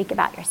this week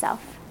about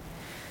yourself?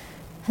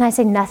 And I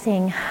say,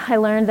 nothing. I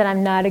learned that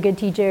I'm not a good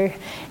teacher.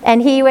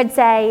 And he would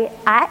say,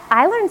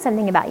 I learned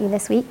something about you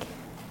this week.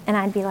 And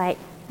I'd be like,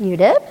 you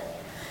did?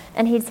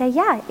 And he'd say,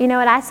 yeah. You know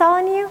what I saw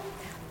in you?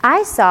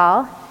 I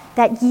saw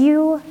that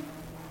you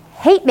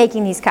hate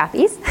making these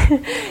copies,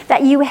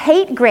 that you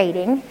hate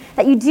grading,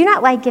 that you do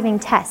not like giving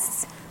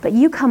tests, but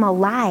you come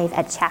alive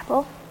at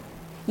chapel.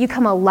 You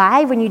come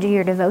alive when you do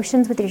your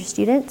devotions with your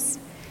students.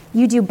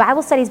 You do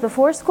Bible studies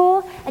before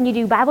school, and you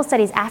do Bible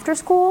studies after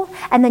school,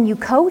 and then you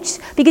coach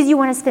because you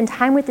want to spend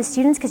time with the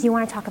students because you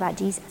want to talk about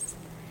Jesus.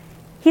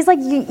 He's like,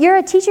 you're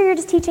a teacher, you're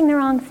just teaching the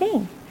wrong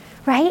thing,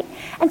 right?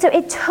 And so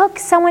it took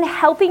someone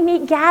helping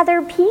me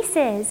gather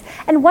pieces.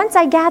 And once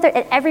I gathered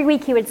it, every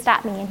week he would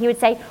stop me and he would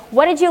say,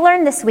 what did you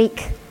learn this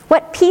week?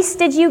 What piece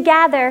did you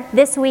gather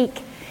this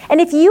week? And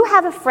if you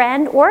have a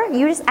friend, or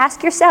you just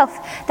ask yourself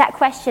that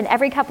question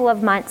every couple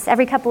of months,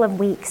 every couple of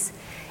weeks,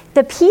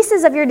 the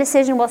pieces of your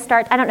decision will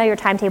start. I don't know your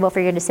timetable for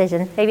your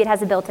decision. Maybe it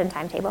has a built-in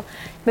timetable.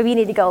 Maybe you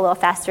need to go a little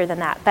faster than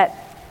that. But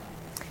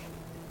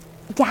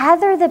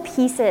gather the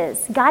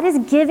pieces. God is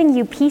giving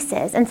you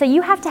pieces. And so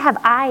you have to have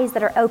eyes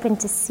that are open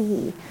to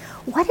see.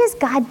 What is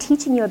God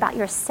teaching you about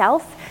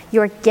yourself,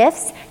 your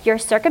gifts, your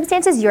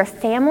circumstances, your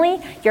family,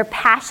 your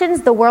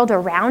passions, the world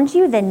around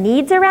you, the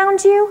needs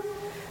around you?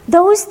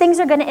 Those things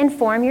are going to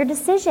inform your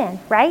decision,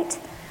 right?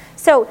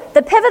 So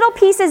the pivotal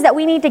pieces that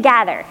we need to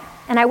gather,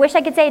 and I wish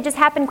I could say it just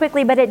happened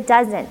quickly, but it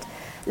doesn't.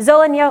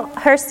 Zola Neale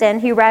Hurston,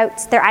 who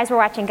wrote Their Eyes Were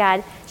Watching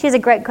God, she has a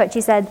great quote.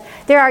 She said,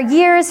 "There are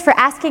years for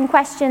asking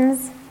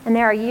questions, and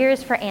there are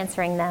years for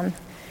answering them."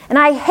 And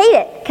I hate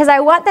it, because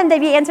I want them to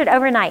be answered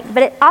overnight,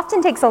 but it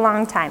often takes a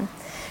long time.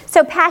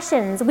 So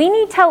passions, we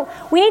need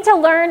to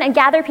learn and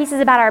gather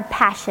pieces about our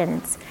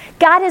passions.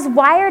 God has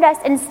wired us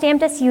and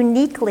stamped us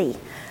uniquely.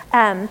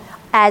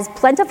 As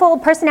plentiful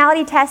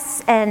personality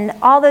tests and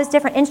all those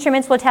different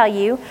instruments will tell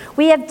you,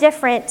 we have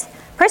different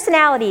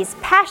personalities,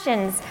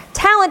 passions,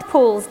 talent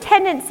pools,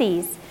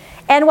 tendencies.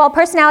 And while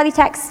personality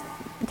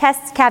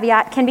tests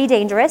caveat can be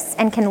dangerous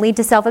and can lead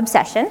to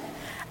self-obsession,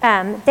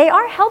 they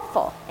are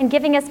helpful in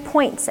giving us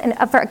points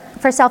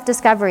for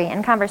self-discovery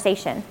and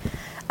conversation.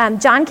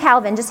 John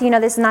Calvin, just so you know,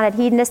 this is not a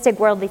hedonistic,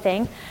 worldly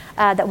thing,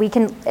 that we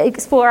can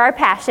explore our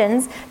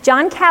passions.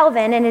 John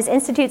Calvin, in his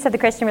Institutes of the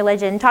Christian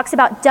Religion, talks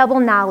about double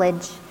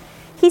knowledge.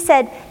 He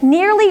said,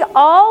 "Nearly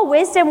all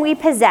wisdom we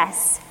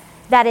possess,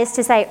 that is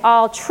to say,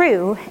 all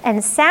true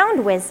and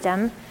sound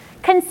wisdom,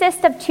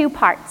 consists of two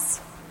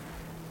parts: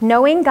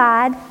 knowing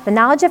God, the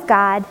knowledge of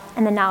God,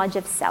 and the knowledge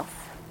of self."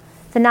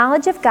 The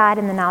knowledge of God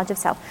and the knowledge of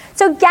self.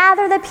 So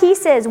gather the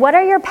pieces. What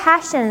are your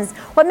passions?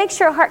 What makes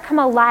your heart come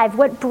alive?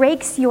 What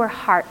breaks your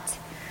heart?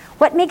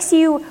 What makes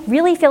you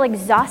really feel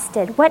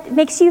exhausted? What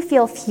makes you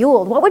feel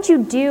fueled? What would you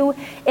do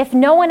if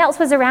no one else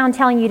was around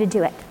telling you to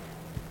do it?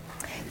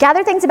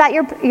 Gather things about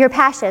your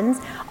passions.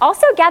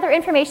 Also gather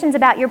information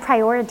about your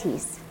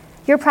priorities.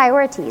 Your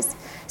priorities.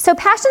 So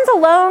passions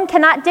alone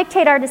cannot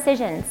dictate our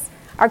decisions.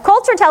 Our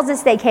culture tells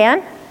us they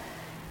can,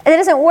 and it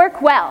doesn't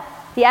work well.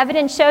 The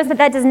evidence shows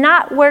that does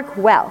not work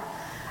well.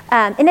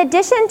 In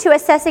addition to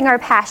assessing our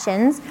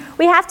passions,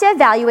 we have to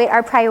evaluate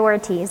our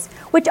priorities,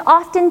 which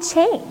often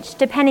change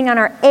depending on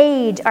our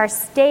age, our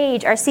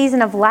stage, our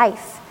season of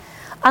life.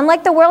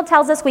 Unlike the world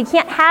tells us we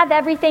can't have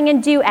everything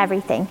and do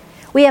everything,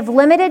 we have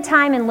limited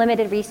time and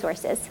limited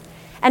resources.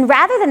 And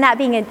rather than that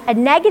being a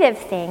negative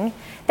thing,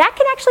 that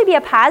can actually be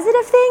a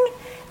positive thing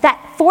that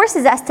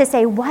forces us to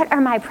say, what are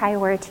my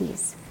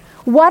priorities?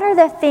 What are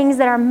the things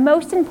that are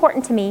most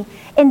important to me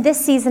in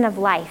this season of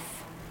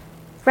life,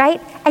 right?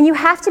 And you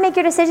have to make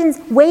your decisions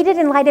weighted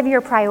in light of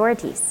your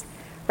priorities,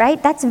 right?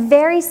 That's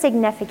very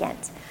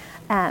significant.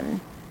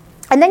 And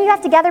then you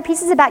have to gather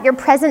pieces about your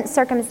present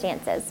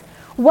circumstances.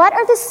 What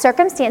are the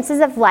circumstances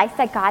of life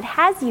that God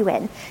has you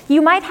in?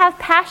 You might have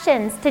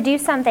passions to do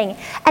something,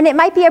 and it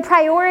might be a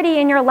priority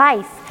in your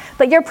life,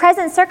 but your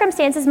present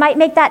circumstances might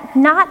make that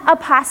not a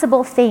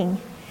possible thing.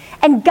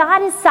 And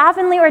God has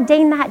sovereignly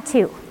ordained that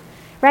too.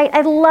 Right?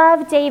 I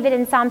love David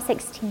in Psalm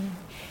 16.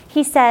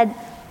 He said,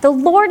 "The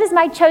Lord is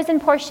my chosen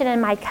portion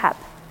and my cup.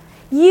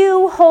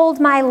 You hold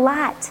my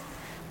lot.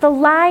 The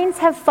lines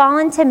have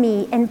fallen to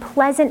me in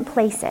pleasant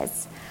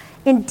places.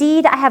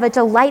 Indeed, I have a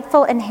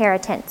delightful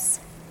inheritance.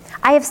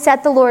 I have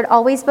set the Lord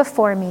always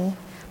before me.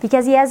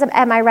 Because he has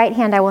at my right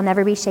hand, I will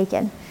never be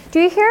shaken."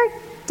 Do you hear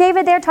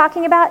David there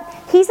talking about?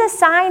 He's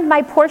assigned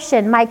my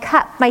portion, my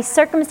cup, my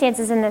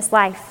circumstances in this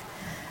life.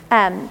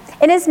 In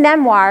his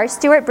memoir,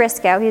 Stuart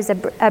Briscoe, who's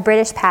a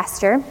British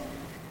pastor,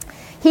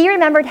 he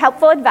remembered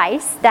helpful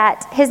advice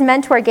that his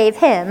mentor gave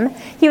him.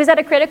 He was at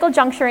a critical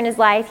juncture in his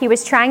life. He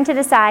was trying to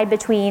decide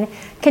between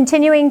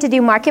continuing to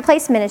do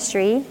marketplace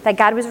ministry that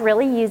God was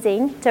really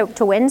using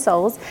to win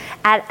souls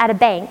at a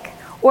bank,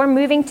 or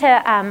moving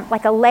to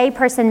like a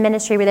layperson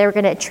ministry where they were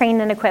going to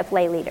train and equip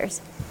lay leaders.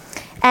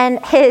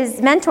 And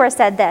his mentor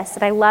said this,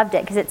 and I loved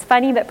it because it's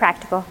funny but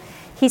practical.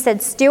 He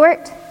said,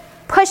 "Stuart,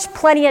 push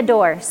plenty of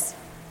doors.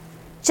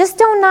 Just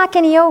don't knock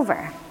any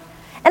over."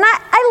 And I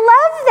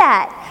love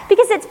that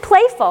because it's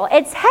playful.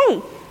 It's,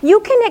 hey, you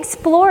can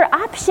explore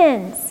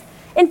options.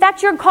 In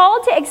fact, you're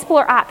called to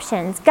explore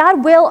options.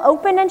 God will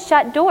open and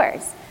shut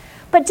doors.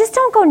 But just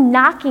don't go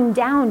knocking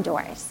down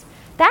doors.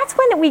 That's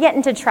when we get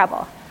into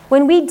trouble.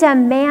 When we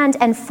demand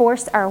and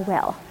force our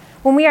will.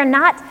 When we are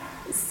not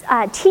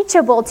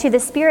teachable to the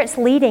Spirit's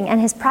leading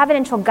and his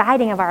providential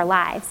guiding of our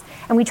lives.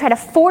 And we try to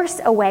force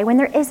a way when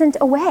there isn't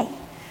a way.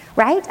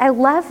 Right? I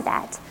love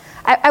that.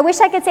 I wish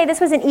I could say this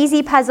was an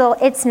easy puzzle.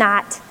 It's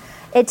not.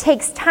 It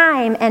takes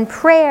time and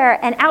prayer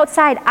and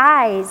outside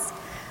eyes.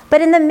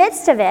 But in the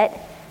midst of it,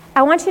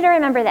 I want you to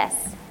remember this.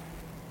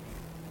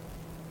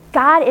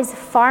 God is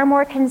far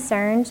more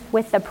concerned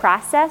with the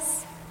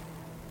process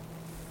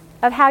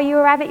of how you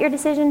arrive at your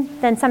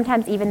decision than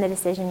sometimes even the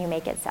decision you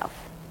make itself.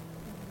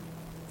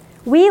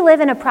 We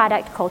live in a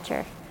product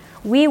culture.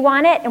 We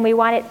want it, and we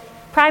want it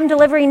prime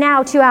delivery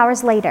now, 2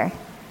 hours later.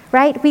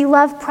 Right? We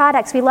love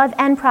products. We love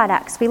end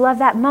products. We love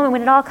that moment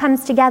when it all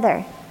comes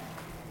together.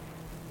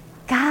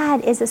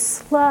 God is a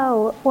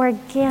slow,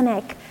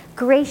 organic,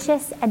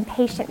 gracious, and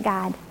patient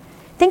God.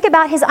 Think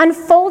about his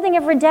unfolding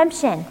of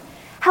redemption.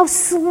 how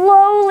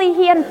slowly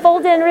he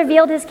unfolded and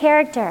revealed his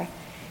character.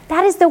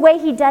 That is the way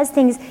he does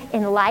things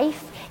in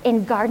life,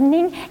 in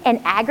gardening,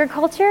 and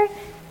agriculture.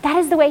 That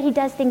is the way he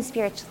does things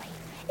spiritually.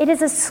 It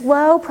is a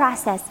slow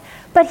process,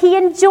 but he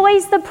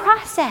enjoys the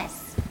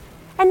process.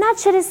 And that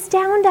should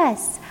astound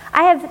us.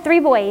 I have 3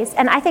 boys,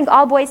 and I think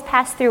all boys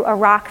pass through a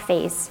rock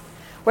phase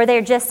where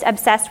they're just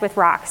obsessed with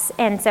rocks.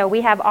 And so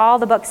we have all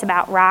the books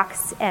about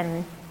rocks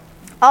and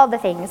all the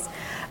things.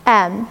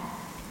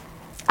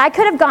 I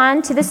could have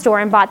gone to the store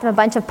and bought them a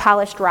bunch of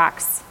polished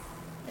rocks.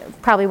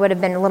 It probably would have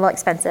been a little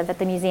expensive at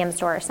the museum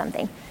store or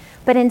something.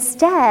 But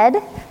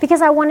instead,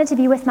 because I wanted to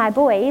be with my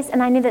boys,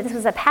 and I knew that this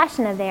was a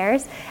passion of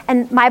theirs,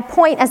 and my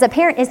point as a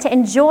parent is to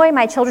enjoy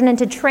my children and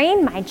to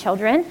train my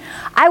children,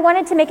 I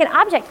wanted to make an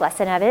object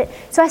lesson of it.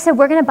 So I said,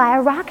 we're going to buy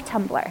a rock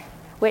tumbler,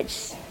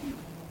 which,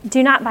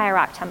 do not buy a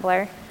rock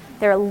tumbler.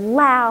 They're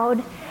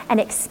loud and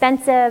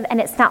expensive, and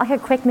it's not like a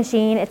quick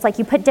machine. It's like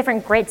you put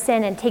different grits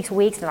in, and it takes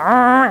weeks.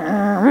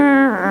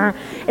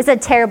 It's a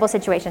terrible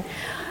situation.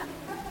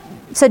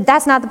 So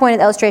that's not the point of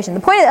the illustration.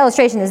 The point of the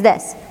illustration is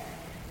this.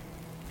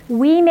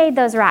 We made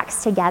those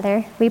rocks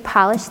together. We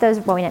polished those,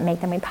 well, we didn't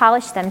make them. We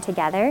polished them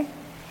together,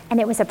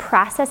 and it was a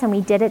process, and we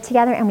did it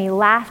together, and we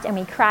laughed, and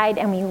we cried,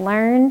 and we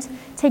learned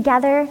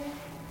together,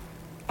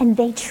 and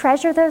they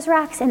treasure those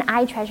rocks, and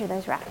I treasure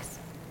those rocks.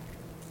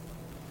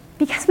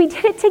 Because we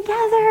did it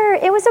together.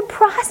 It was a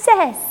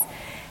process.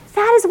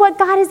 That is what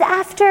God is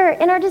after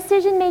in our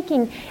decision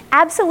making.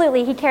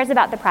 Absolutely, he cares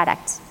about the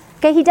product.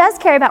 Okay, he does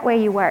care about where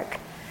you work.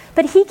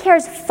 But he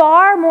cares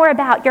far more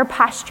about your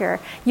posture,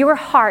 your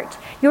heart,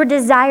 your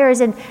desires,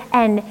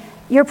 and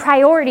your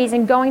priorities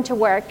in going to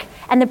work,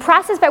 and the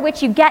process by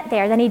which you get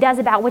there than he does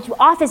about which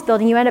office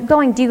building you end up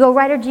going. Do you go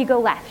right or do you go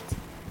left?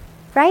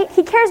 Right?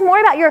 He cares more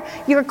about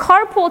your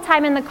carpool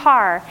time in the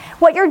car,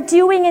 what you're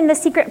doing in the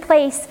secret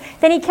place,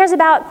 than he cares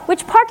about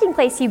which parking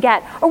place you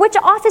get, or which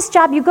office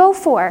job you go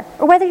for,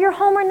 or whether you're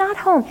home or not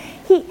home.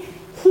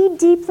 He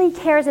deeply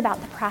cares about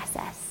the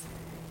process.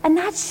 And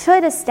that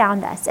should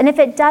astound us. And if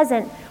it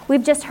doesn't,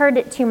 we've just heard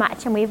it too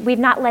much, and we've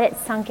not let it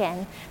sunk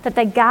in, that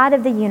the God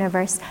of the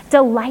universe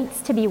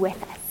delights to be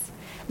with us,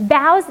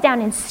 bows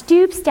down and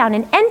stoops down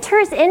and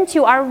enters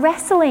into our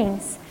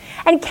wrestlings,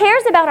 and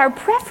cares about our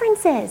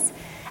preferences,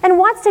 and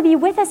wants to be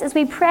with us as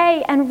we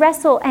pray and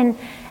wrestle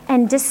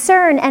and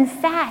discern and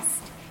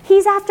fast.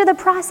 He's after the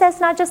process,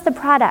 not just the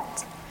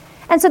product.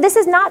 And so this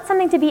is not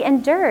something to be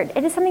endured.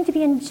 It is something to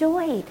be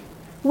enjoyed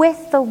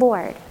with the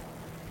Lord.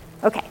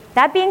 Okay,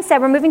 that being said,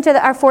 we're moving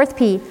to our 4th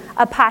P,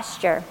 a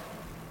posture.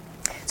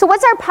 So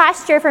what's our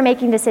posture for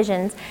making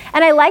decisions?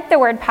 And I like the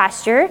word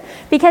posture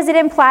because it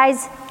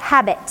implies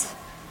habit.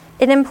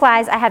 It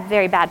implies, I have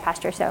very bad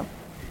posture, so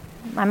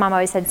my mom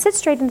always said, sit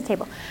straight in the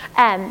table.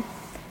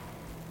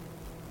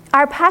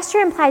 Our posture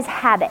implies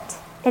habit.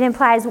 It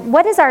implies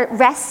what is our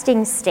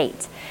resting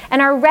state. And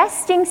our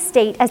resting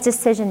state as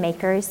decision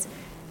makers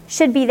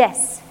should be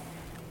this.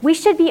 We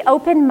should be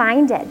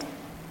open-minded.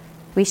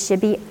 We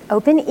should be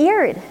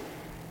open-eared.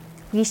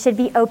 We should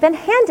be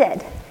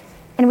open-handed.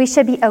 And we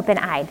should be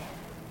open-eyed.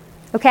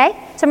 Okay?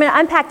 So I'm going to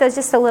unpack those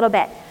just a little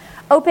bit.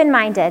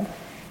 Open-minded.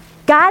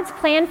 God's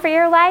plan for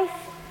your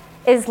life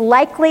is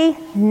likely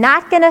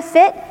not going to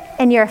fit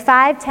in your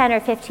 5, 10,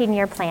 or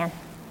 15-year plan.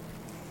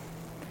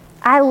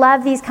 I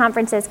love these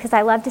conferences because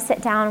I love to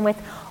sit down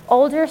with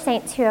older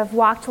saints who have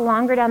walked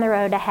longer down the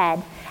road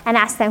ahead and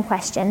ask them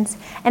questions.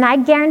 And I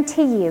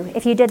guarantee you,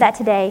 if you did that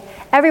today,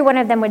 every one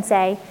of them would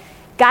say,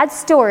 God's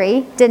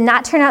story did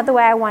not turn out the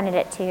way I wanted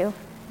it to,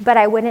 but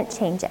I wouldn't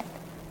change it.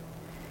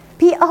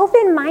 Be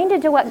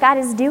open-minded to what God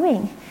is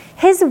doing.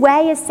 His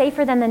way is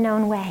safer than the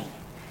known way.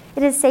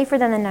 It is safer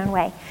than the known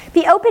way.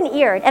 Be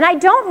open-eared. And I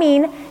don't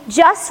mean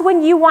just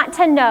when you want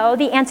to know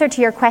the answer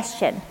to your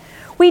question.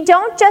 We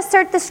don't just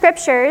search the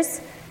scriptures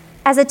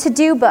as a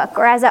to-do book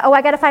or as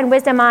I got to find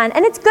wisdom on.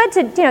 And it's good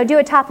to do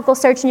a topical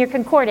search in your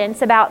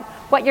concordance about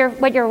what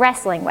you're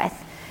wrestling with.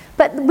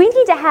 But we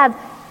need to have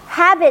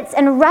habits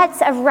and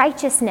ruts of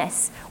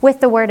righteousness with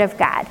the Word of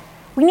God.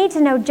 We need to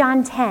know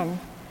John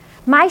 10.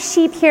 My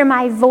sheep hear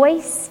my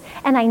voice,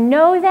 and I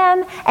know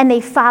them, and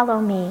they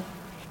follow me.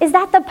 Is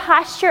that the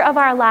posture of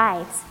our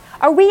lives?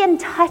 Are we in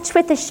touch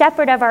with the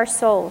shepherd of our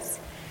souls?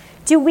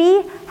 Do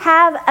we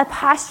have a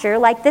posture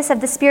like this of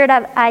the spirit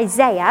of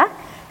Isaiah,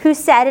 who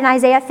said in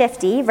Isaiah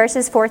 50,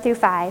 verses 4 through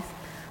 5,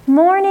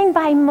 morning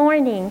by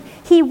morning,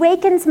 he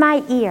wakens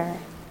my ear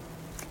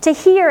to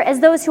hear as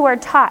those who are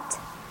taught.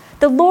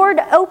 The Lord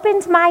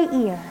opened my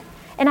ear,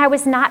 and I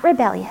was not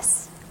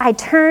rebellious. I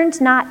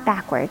turned not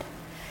backward.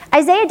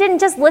 Isaiah didn't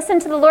just listen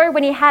to the Lord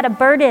when he had a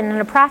burden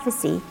and a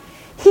prophecy.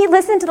 He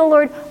listened to the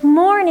Lord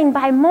morning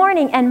by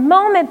morning and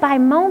moment by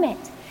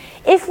moment.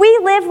 If we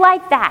live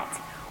like that,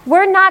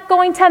 we're not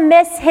going to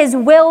miss his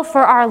will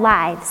for our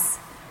lives,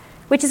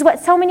 which is what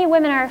so many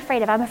women are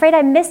afraid of. I'm afraid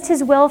I missed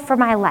his will for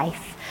my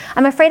life.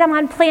 I'm afraid I'm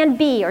on plan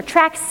B or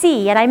track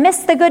C, and I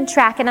missed the good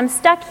track, and I'm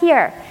stuck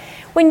here.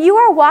 When you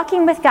are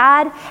walking with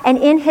God and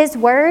in his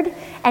word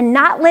and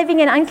not living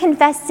in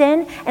unconfessed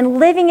sin and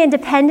living in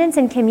dependence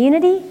and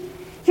community,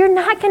 you're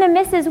not going to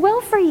miss his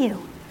will for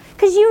you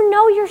because you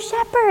know your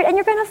shepherd and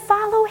you're going to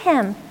follow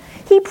him.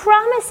 He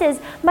promises,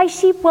 my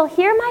sheep will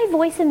hear my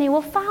voice and they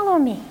will follow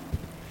me.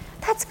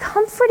 That's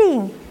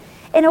comforting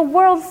in a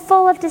world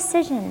full of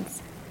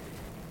decisions.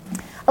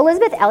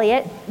 Elisabeth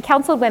Elliot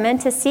counseled women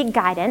to seek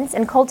guidance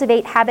and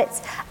cultivate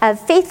habits of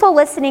faithful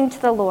listening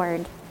to the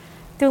Lord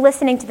through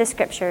listening to the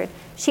scripture.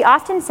 She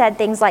often said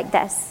things like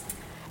this: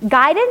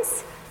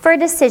 guidance for a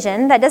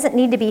decision that doesn't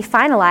need to be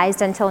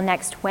finalized until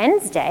next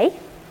Wednesday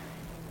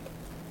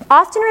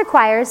often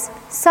requires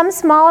some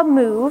small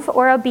move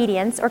or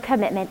obedience or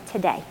commitment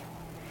today.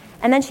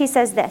 And then she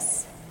says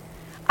this: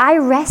 I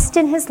rest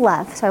in his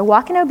love. So I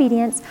walk in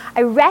obedience.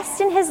 I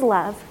rest in his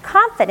love,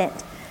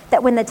 confident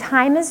that when the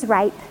time is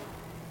ripe,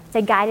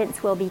 the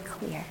guidance will be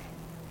clear.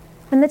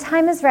 When the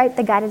time is ripe,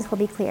 the guidance will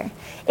be clear.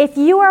 If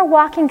you are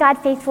walking God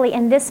faithfully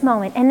in this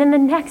moment, and in the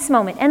next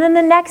moment, and in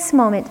the next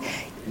moment,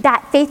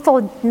 that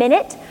faithful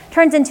minute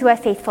turns into a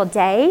faithful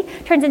day,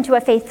 turns into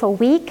a faithful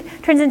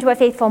week, turns into a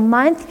faithful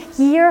month,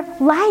 year,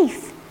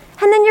 life.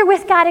 And then you're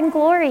with God in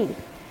glory,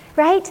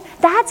 right?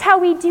 That's how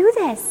we do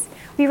this.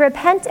 We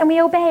repent and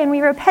we obey, and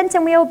we repent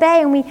and we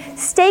obey, and we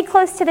stay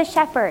close to the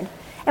shepherd.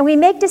 And we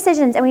make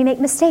decisions and we make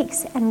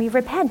mistakes, and we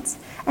repent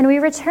and we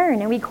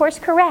return and we course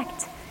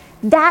correct.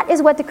 That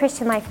is what the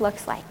Christian life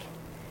looks like.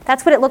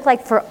 That's what it looked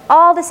like for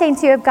all the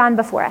saints who have gone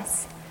before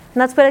us.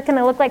 And that's what it's going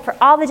to look like for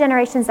all the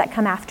generations that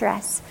come after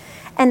us.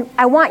 And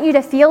I want you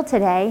to feel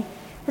today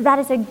that that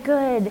is a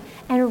good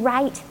and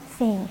right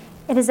thing.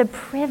 It is a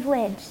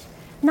privilege,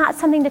 not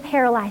something to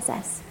paralyze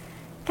us.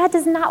 God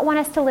does not want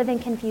us to live in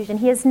confusion.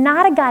 He is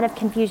not a God of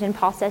confusion,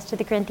 Paul says to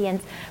the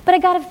Corinthians, but a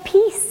God of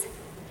peace,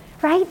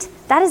 right?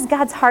 That is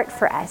God's heart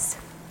for us.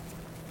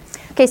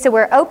 Okay, so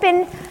we're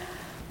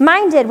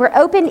open-minded, we're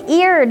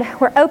open-eared,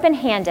 we're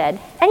open-handed.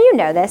 And you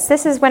know this.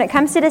 This is when it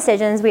comes to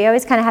decisions, we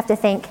always kind of have to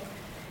think.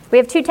 We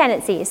have two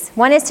tendencies.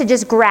 One is to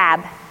just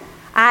grab.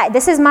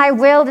 This is my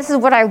will, this is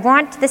what I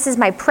want, this is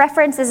my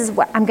preference, this is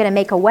what I'm going to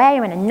make a way,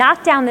 I'm going to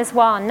knock down this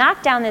wall and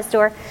knock down this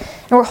door.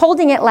 And we're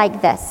holding it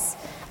like this.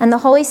 And the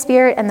Holy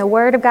Spirit and the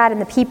Word of God and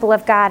the people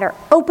of God are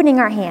opening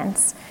our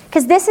hands.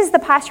 Because this is the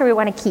posture we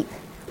want to keep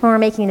when we're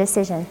making a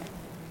decision.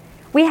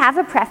 We have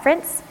a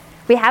preference.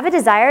 We have a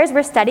desire, as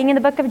we're studying in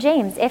the book of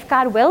James. If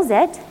God wills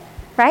it,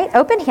 right?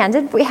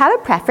 Open-handed. We have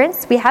a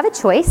preference. We have a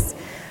choice.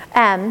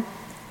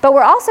 But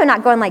we're also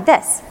not going like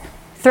this,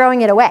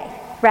 throwing it away,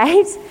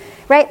 right?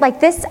 Right? Like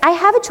this, I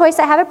have a choice,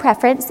 I have a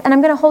preference, and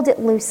I'm going to hold it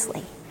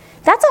loosely.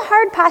 That's a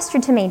hard posture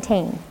to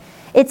maintain.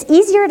 It's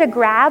easier to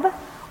grab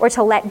or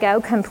to let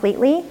go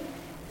completely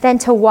than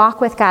to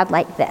walk with God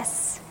like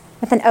this,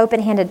 with an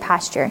open-handed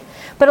posture.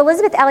 But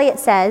Elisabeth Elliot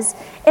says,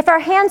 if our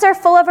hands are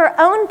full of our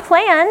own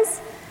plans,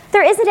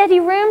 there isn't any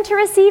room to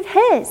receive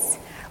his,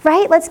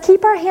 right? Let's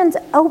keep our hands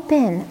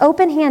open,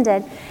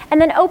 open-handed, and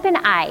then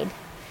open-eyed.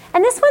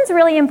 And this one's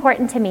really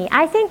important to me.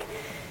 I think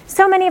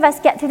so many of us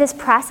get through this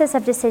process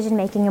of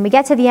decision-making, and we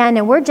get to the end,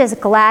 and we're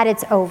just glad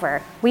it's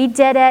over. We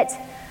did it.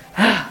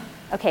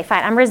 Okay,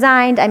 fine, I'm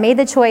resigned. I made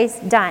the choice,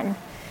 done.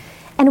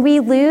 And we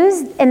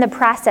lose in the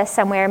process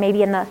somewhere,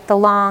 maybe in the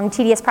long,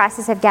 tedious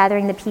process of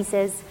gathering the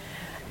pieces,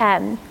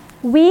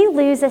 we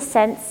lose a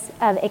sense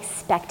of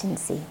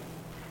expectancy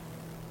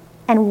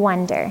and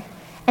wonder.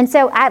 And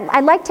so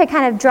I'd like to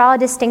kind of draw a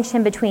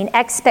distinction between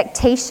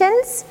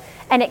expectations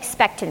and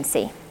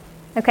expectancy,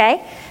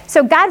 okay?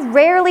 So God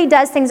rarely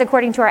does things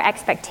according to our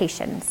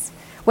expectations.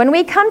 When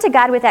we come to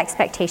God with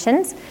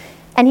expectations,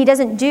 and he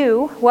doesn't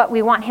do what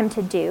we want him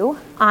to do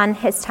on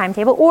his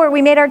timetable, or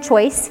we made our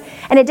choice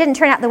and it didn't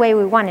turn out the way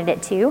we wanted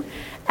it to,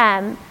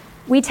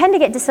 we tend to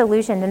get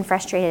disillusioned and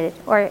frustrated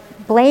or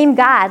blame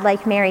God,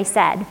 like Mary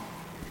said.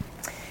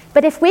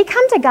 But if we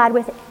come to God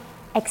with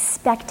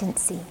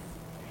expectancy,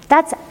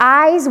 that's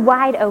eyes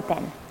wide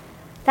open.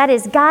 That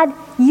is, God,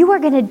 you are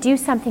going to do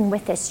something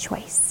with this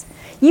choice.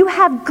 You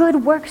have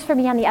good works for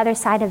me on the other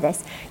side of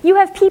this. You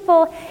have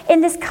people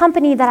in this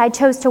company that I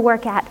chose to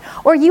work at,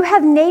 or you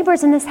have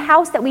neighbors in this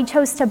house that we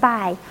chose to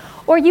buy,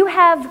 or you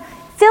have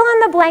fill in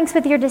the blanks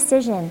with your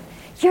decision.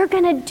 You're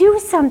going to do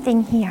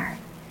something here.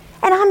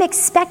 And I'm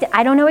expecting,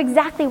 I don't know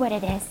exactly what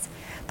it is,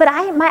 but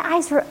my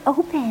eyes are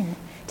open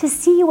to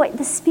see what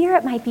the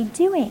Spirit might be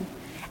doing.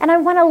 And I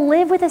want to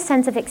live with a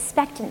sense of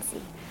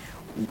expectancy.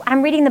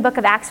 I'm reading the book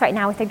of Acts right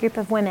now with a group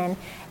of women,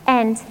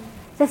 and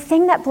the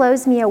thing that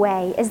blows me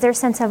away is their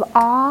sense of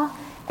awe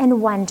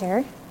and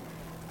wonder,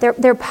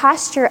 their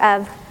posture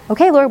of,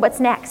 okay, Lord, what's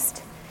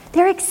next?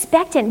 They're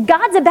expectant.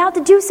 God's about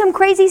to do some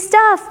crazy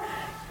stuff.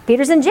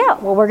 Peter's in jail.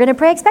 Well, we're going to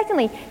pray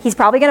expectantly. He's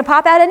probably going to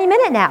pop out any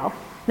minute now.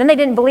 Then they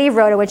didn't believe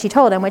Rhoda when she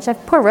told him, which,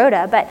 poor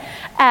Rhoda, but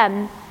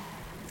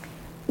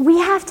we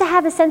have to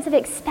have a sense of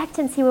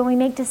expectancy when we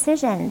make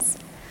decisions.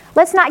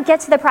 Let's not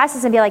get to the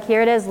process and be like,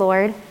 here it is,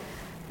 Lord.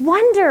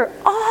 Wonder,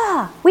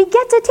 awe. We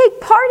get to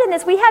take part in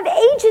this. We have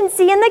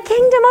agency in the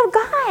kingdom of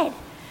God.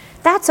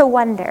 That's a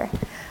wonder.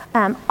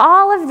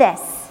 All of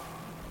this,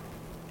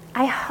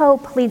 I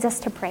hope, leads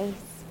us to praise.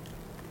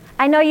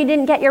 I know you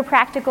didn't get your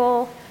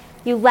practical.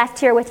 You left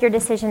here with your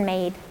decision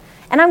made.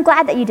 And I'm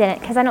glad that you didn't,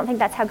 because I don't think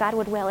that's how God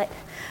would will it.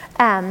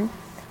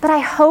 But I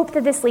hope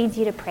that this leads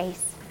you to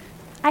praise.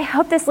 I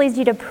hope this leads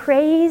you to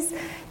praise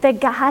the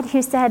God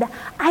who said,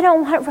 I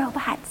don't want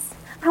robots.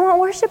 I want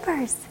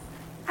worshipers.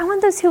 I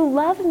want those who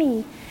love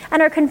me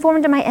and are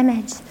conformed to my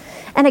image.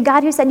 And a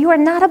God who said, you are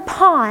not a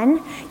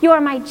pawn, you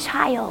are my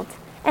child.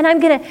 And I'm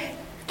going to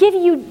give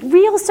you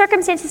real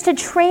circumstances to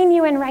train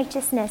you in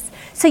righteousness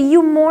so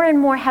you more and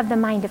more have the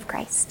mind of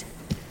Christ.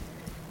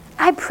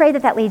 I pray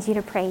that leads you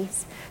to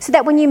praise, so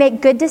that when you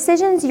make good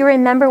decisions, you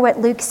remember what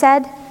Luke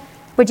said,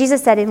 what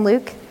Jesus said in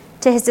Luke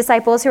to his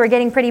disciples who were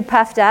getting pretty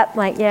puffed up,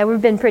 like, yeah,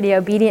 we've been pretty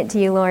obedient to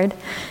you, Lord.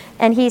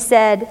 And he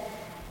said,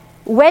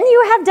 when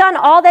you have done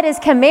all that is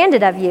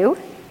commanded of you,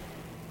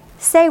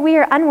 say we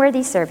are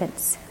unworthy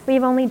servants. We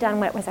have only done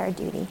what was our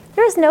duty.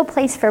 There is no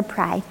place for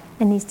pride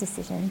in these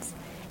decisions.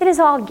 It is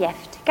all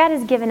gift. God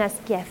has given us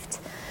gift.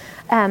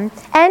 And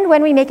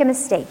when we make a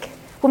mistake,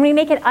 when we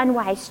make an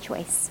unwise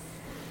choice,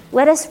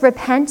 let us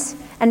repent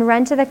and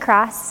run to the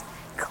cross,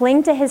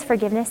 cling to his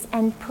forgiveness,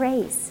 and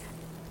praise.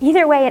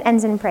 Either way, it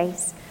ends in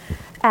praise.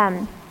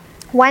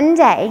 One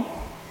day,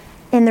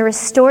 in the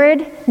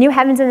restored new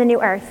heavens and the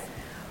new earth,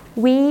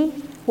 we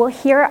will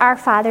hear our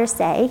Father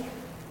say,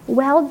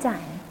 well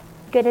done,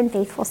 good and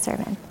faithful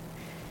servant.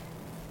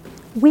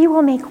 We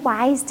will make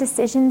wise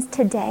decisions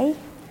today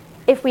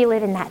if we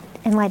live in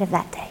light of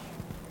that day.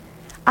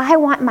 I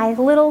want my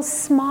little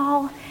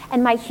small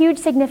and my huge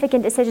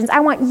significant decisions. I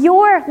want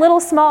your little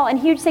small and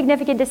huge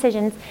significant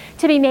decisions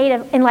to be made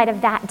in light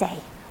of that day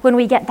when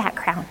we get that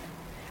crown,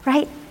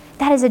 right?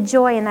 That is a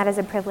joy and that is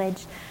a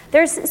privilege.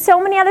 There's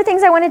so many other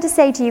things I wanted to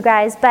say to you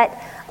guys, but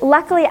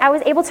luckily I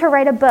was able to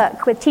write a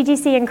book with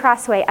TGC and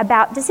Crossway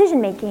about decision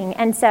making,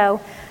 and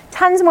so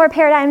tons more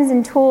paradigms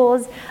and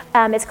tools.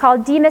 It's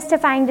called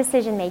Demystifying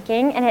Decision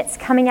Making, and it's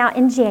coming out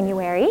in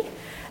January.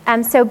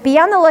 So be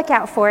on the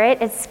lookout for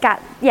it. It's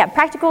got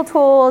practical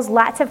tools,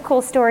 lots of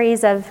cool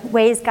stories of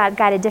ways God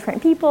guided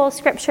different people,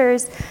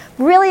 scriptures.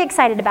 Really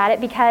excited about it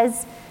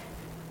because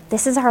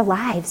this is our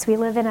lives. We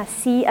live in a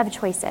sea of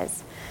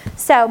choices.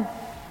 So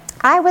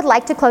I would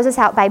like to close us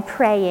out by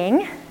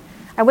praying.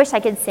 I wish I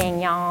could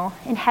sing, y'all.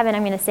 In heaven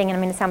I'm going to sing and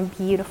I'm going to sound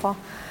beautiful.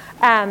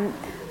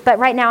 But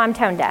right now I'm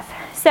tone deaf.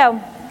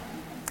 So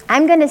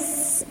I'm going to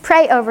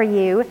pray over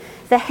you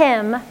the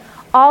hymn,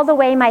 All the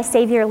Way My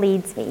Savior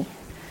Leads Me.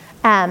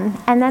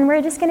 And then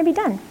we're just going to be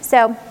done.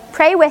 So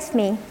pray with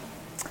me.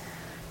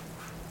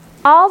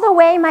 All the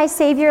way my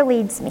Savior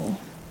leads me.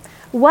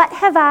 What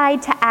have I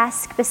to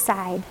ask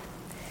beside?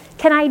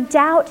 Can I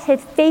doubt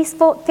his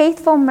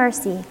faithful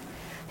mercy,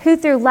 who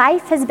through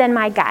life has been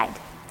my guide?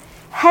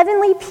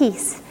 Heavenly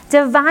peace,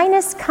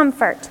 divinest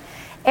comfort,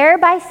 ere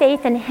by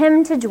faith in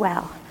him to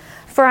dwell.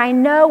 For I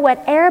know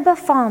whate'er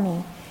befall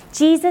me,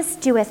 Jesus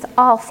doeth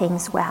all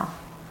things well.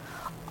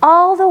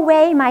 All the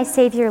way my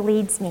Savior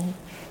leads me.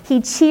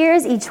 He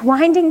cheers each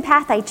winding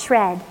path I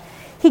tread.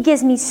 He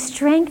gives me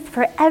strength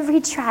for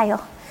every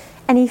trial,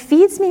 and he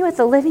feeds me with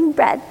the living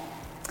bread.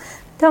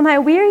 Though my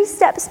weary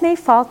steps may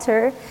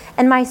falter,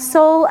 and my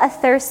soul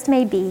athirst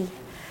may be,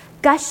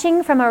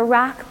 gushing from a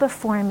rock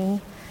before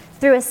me,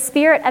 through a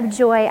spirit of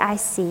joy I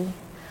see.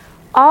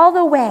 All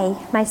the way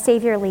my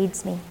Savior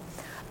leads me.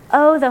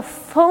 Oh, the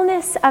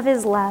fullness of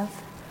his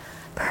love.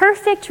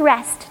 Perfect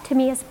rest to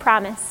me is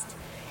promised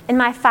in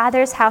my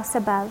Father's house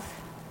above.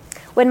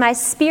 When my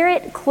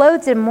spirit,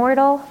 clothed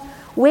immortal,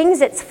 wings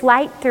its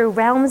flight through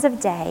realms of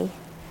day,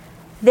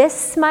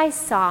 this my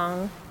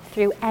song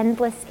through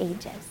endless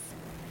ages.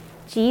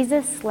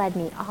 Jesus led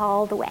me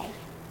all the way.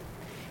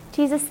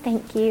 Jesus,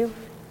 thank you.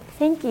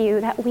 Thank you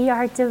that we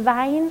are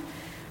divine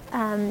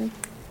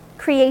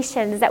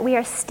creations, that we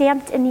are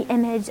stamped in the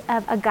image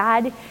of a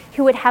God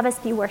who would have us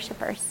be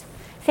worshipers.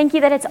 Thank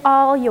you that it's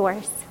all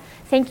yours.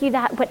 Thank you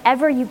that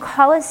whatever you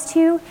call us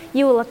to,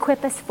 you will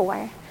equip us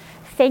for.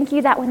 Thank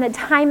you that when the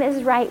time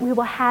is right, we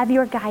will have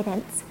your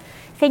guidance.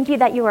 Thank you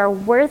that you are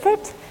worth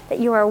it, that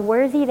you are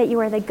worthy, that you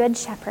are the good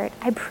shepherd.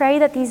 I pray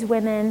that these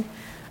women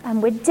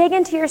would dig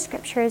into your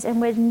scriptures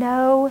and would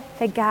know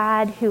the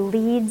God who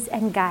leads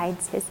and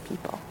guides his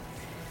people.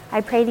 I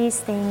pray these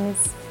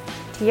things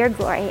to your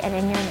glory and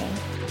in your name.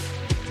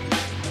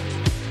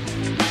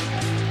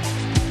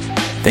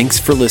 Thanks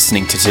for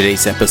listening to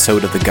today's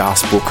episode of the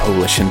Gospel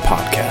Coalition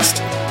podcast.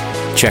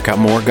 Check out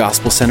more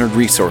gospel-centered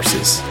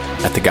resources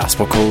at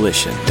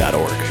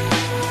thegospelcoalition.org.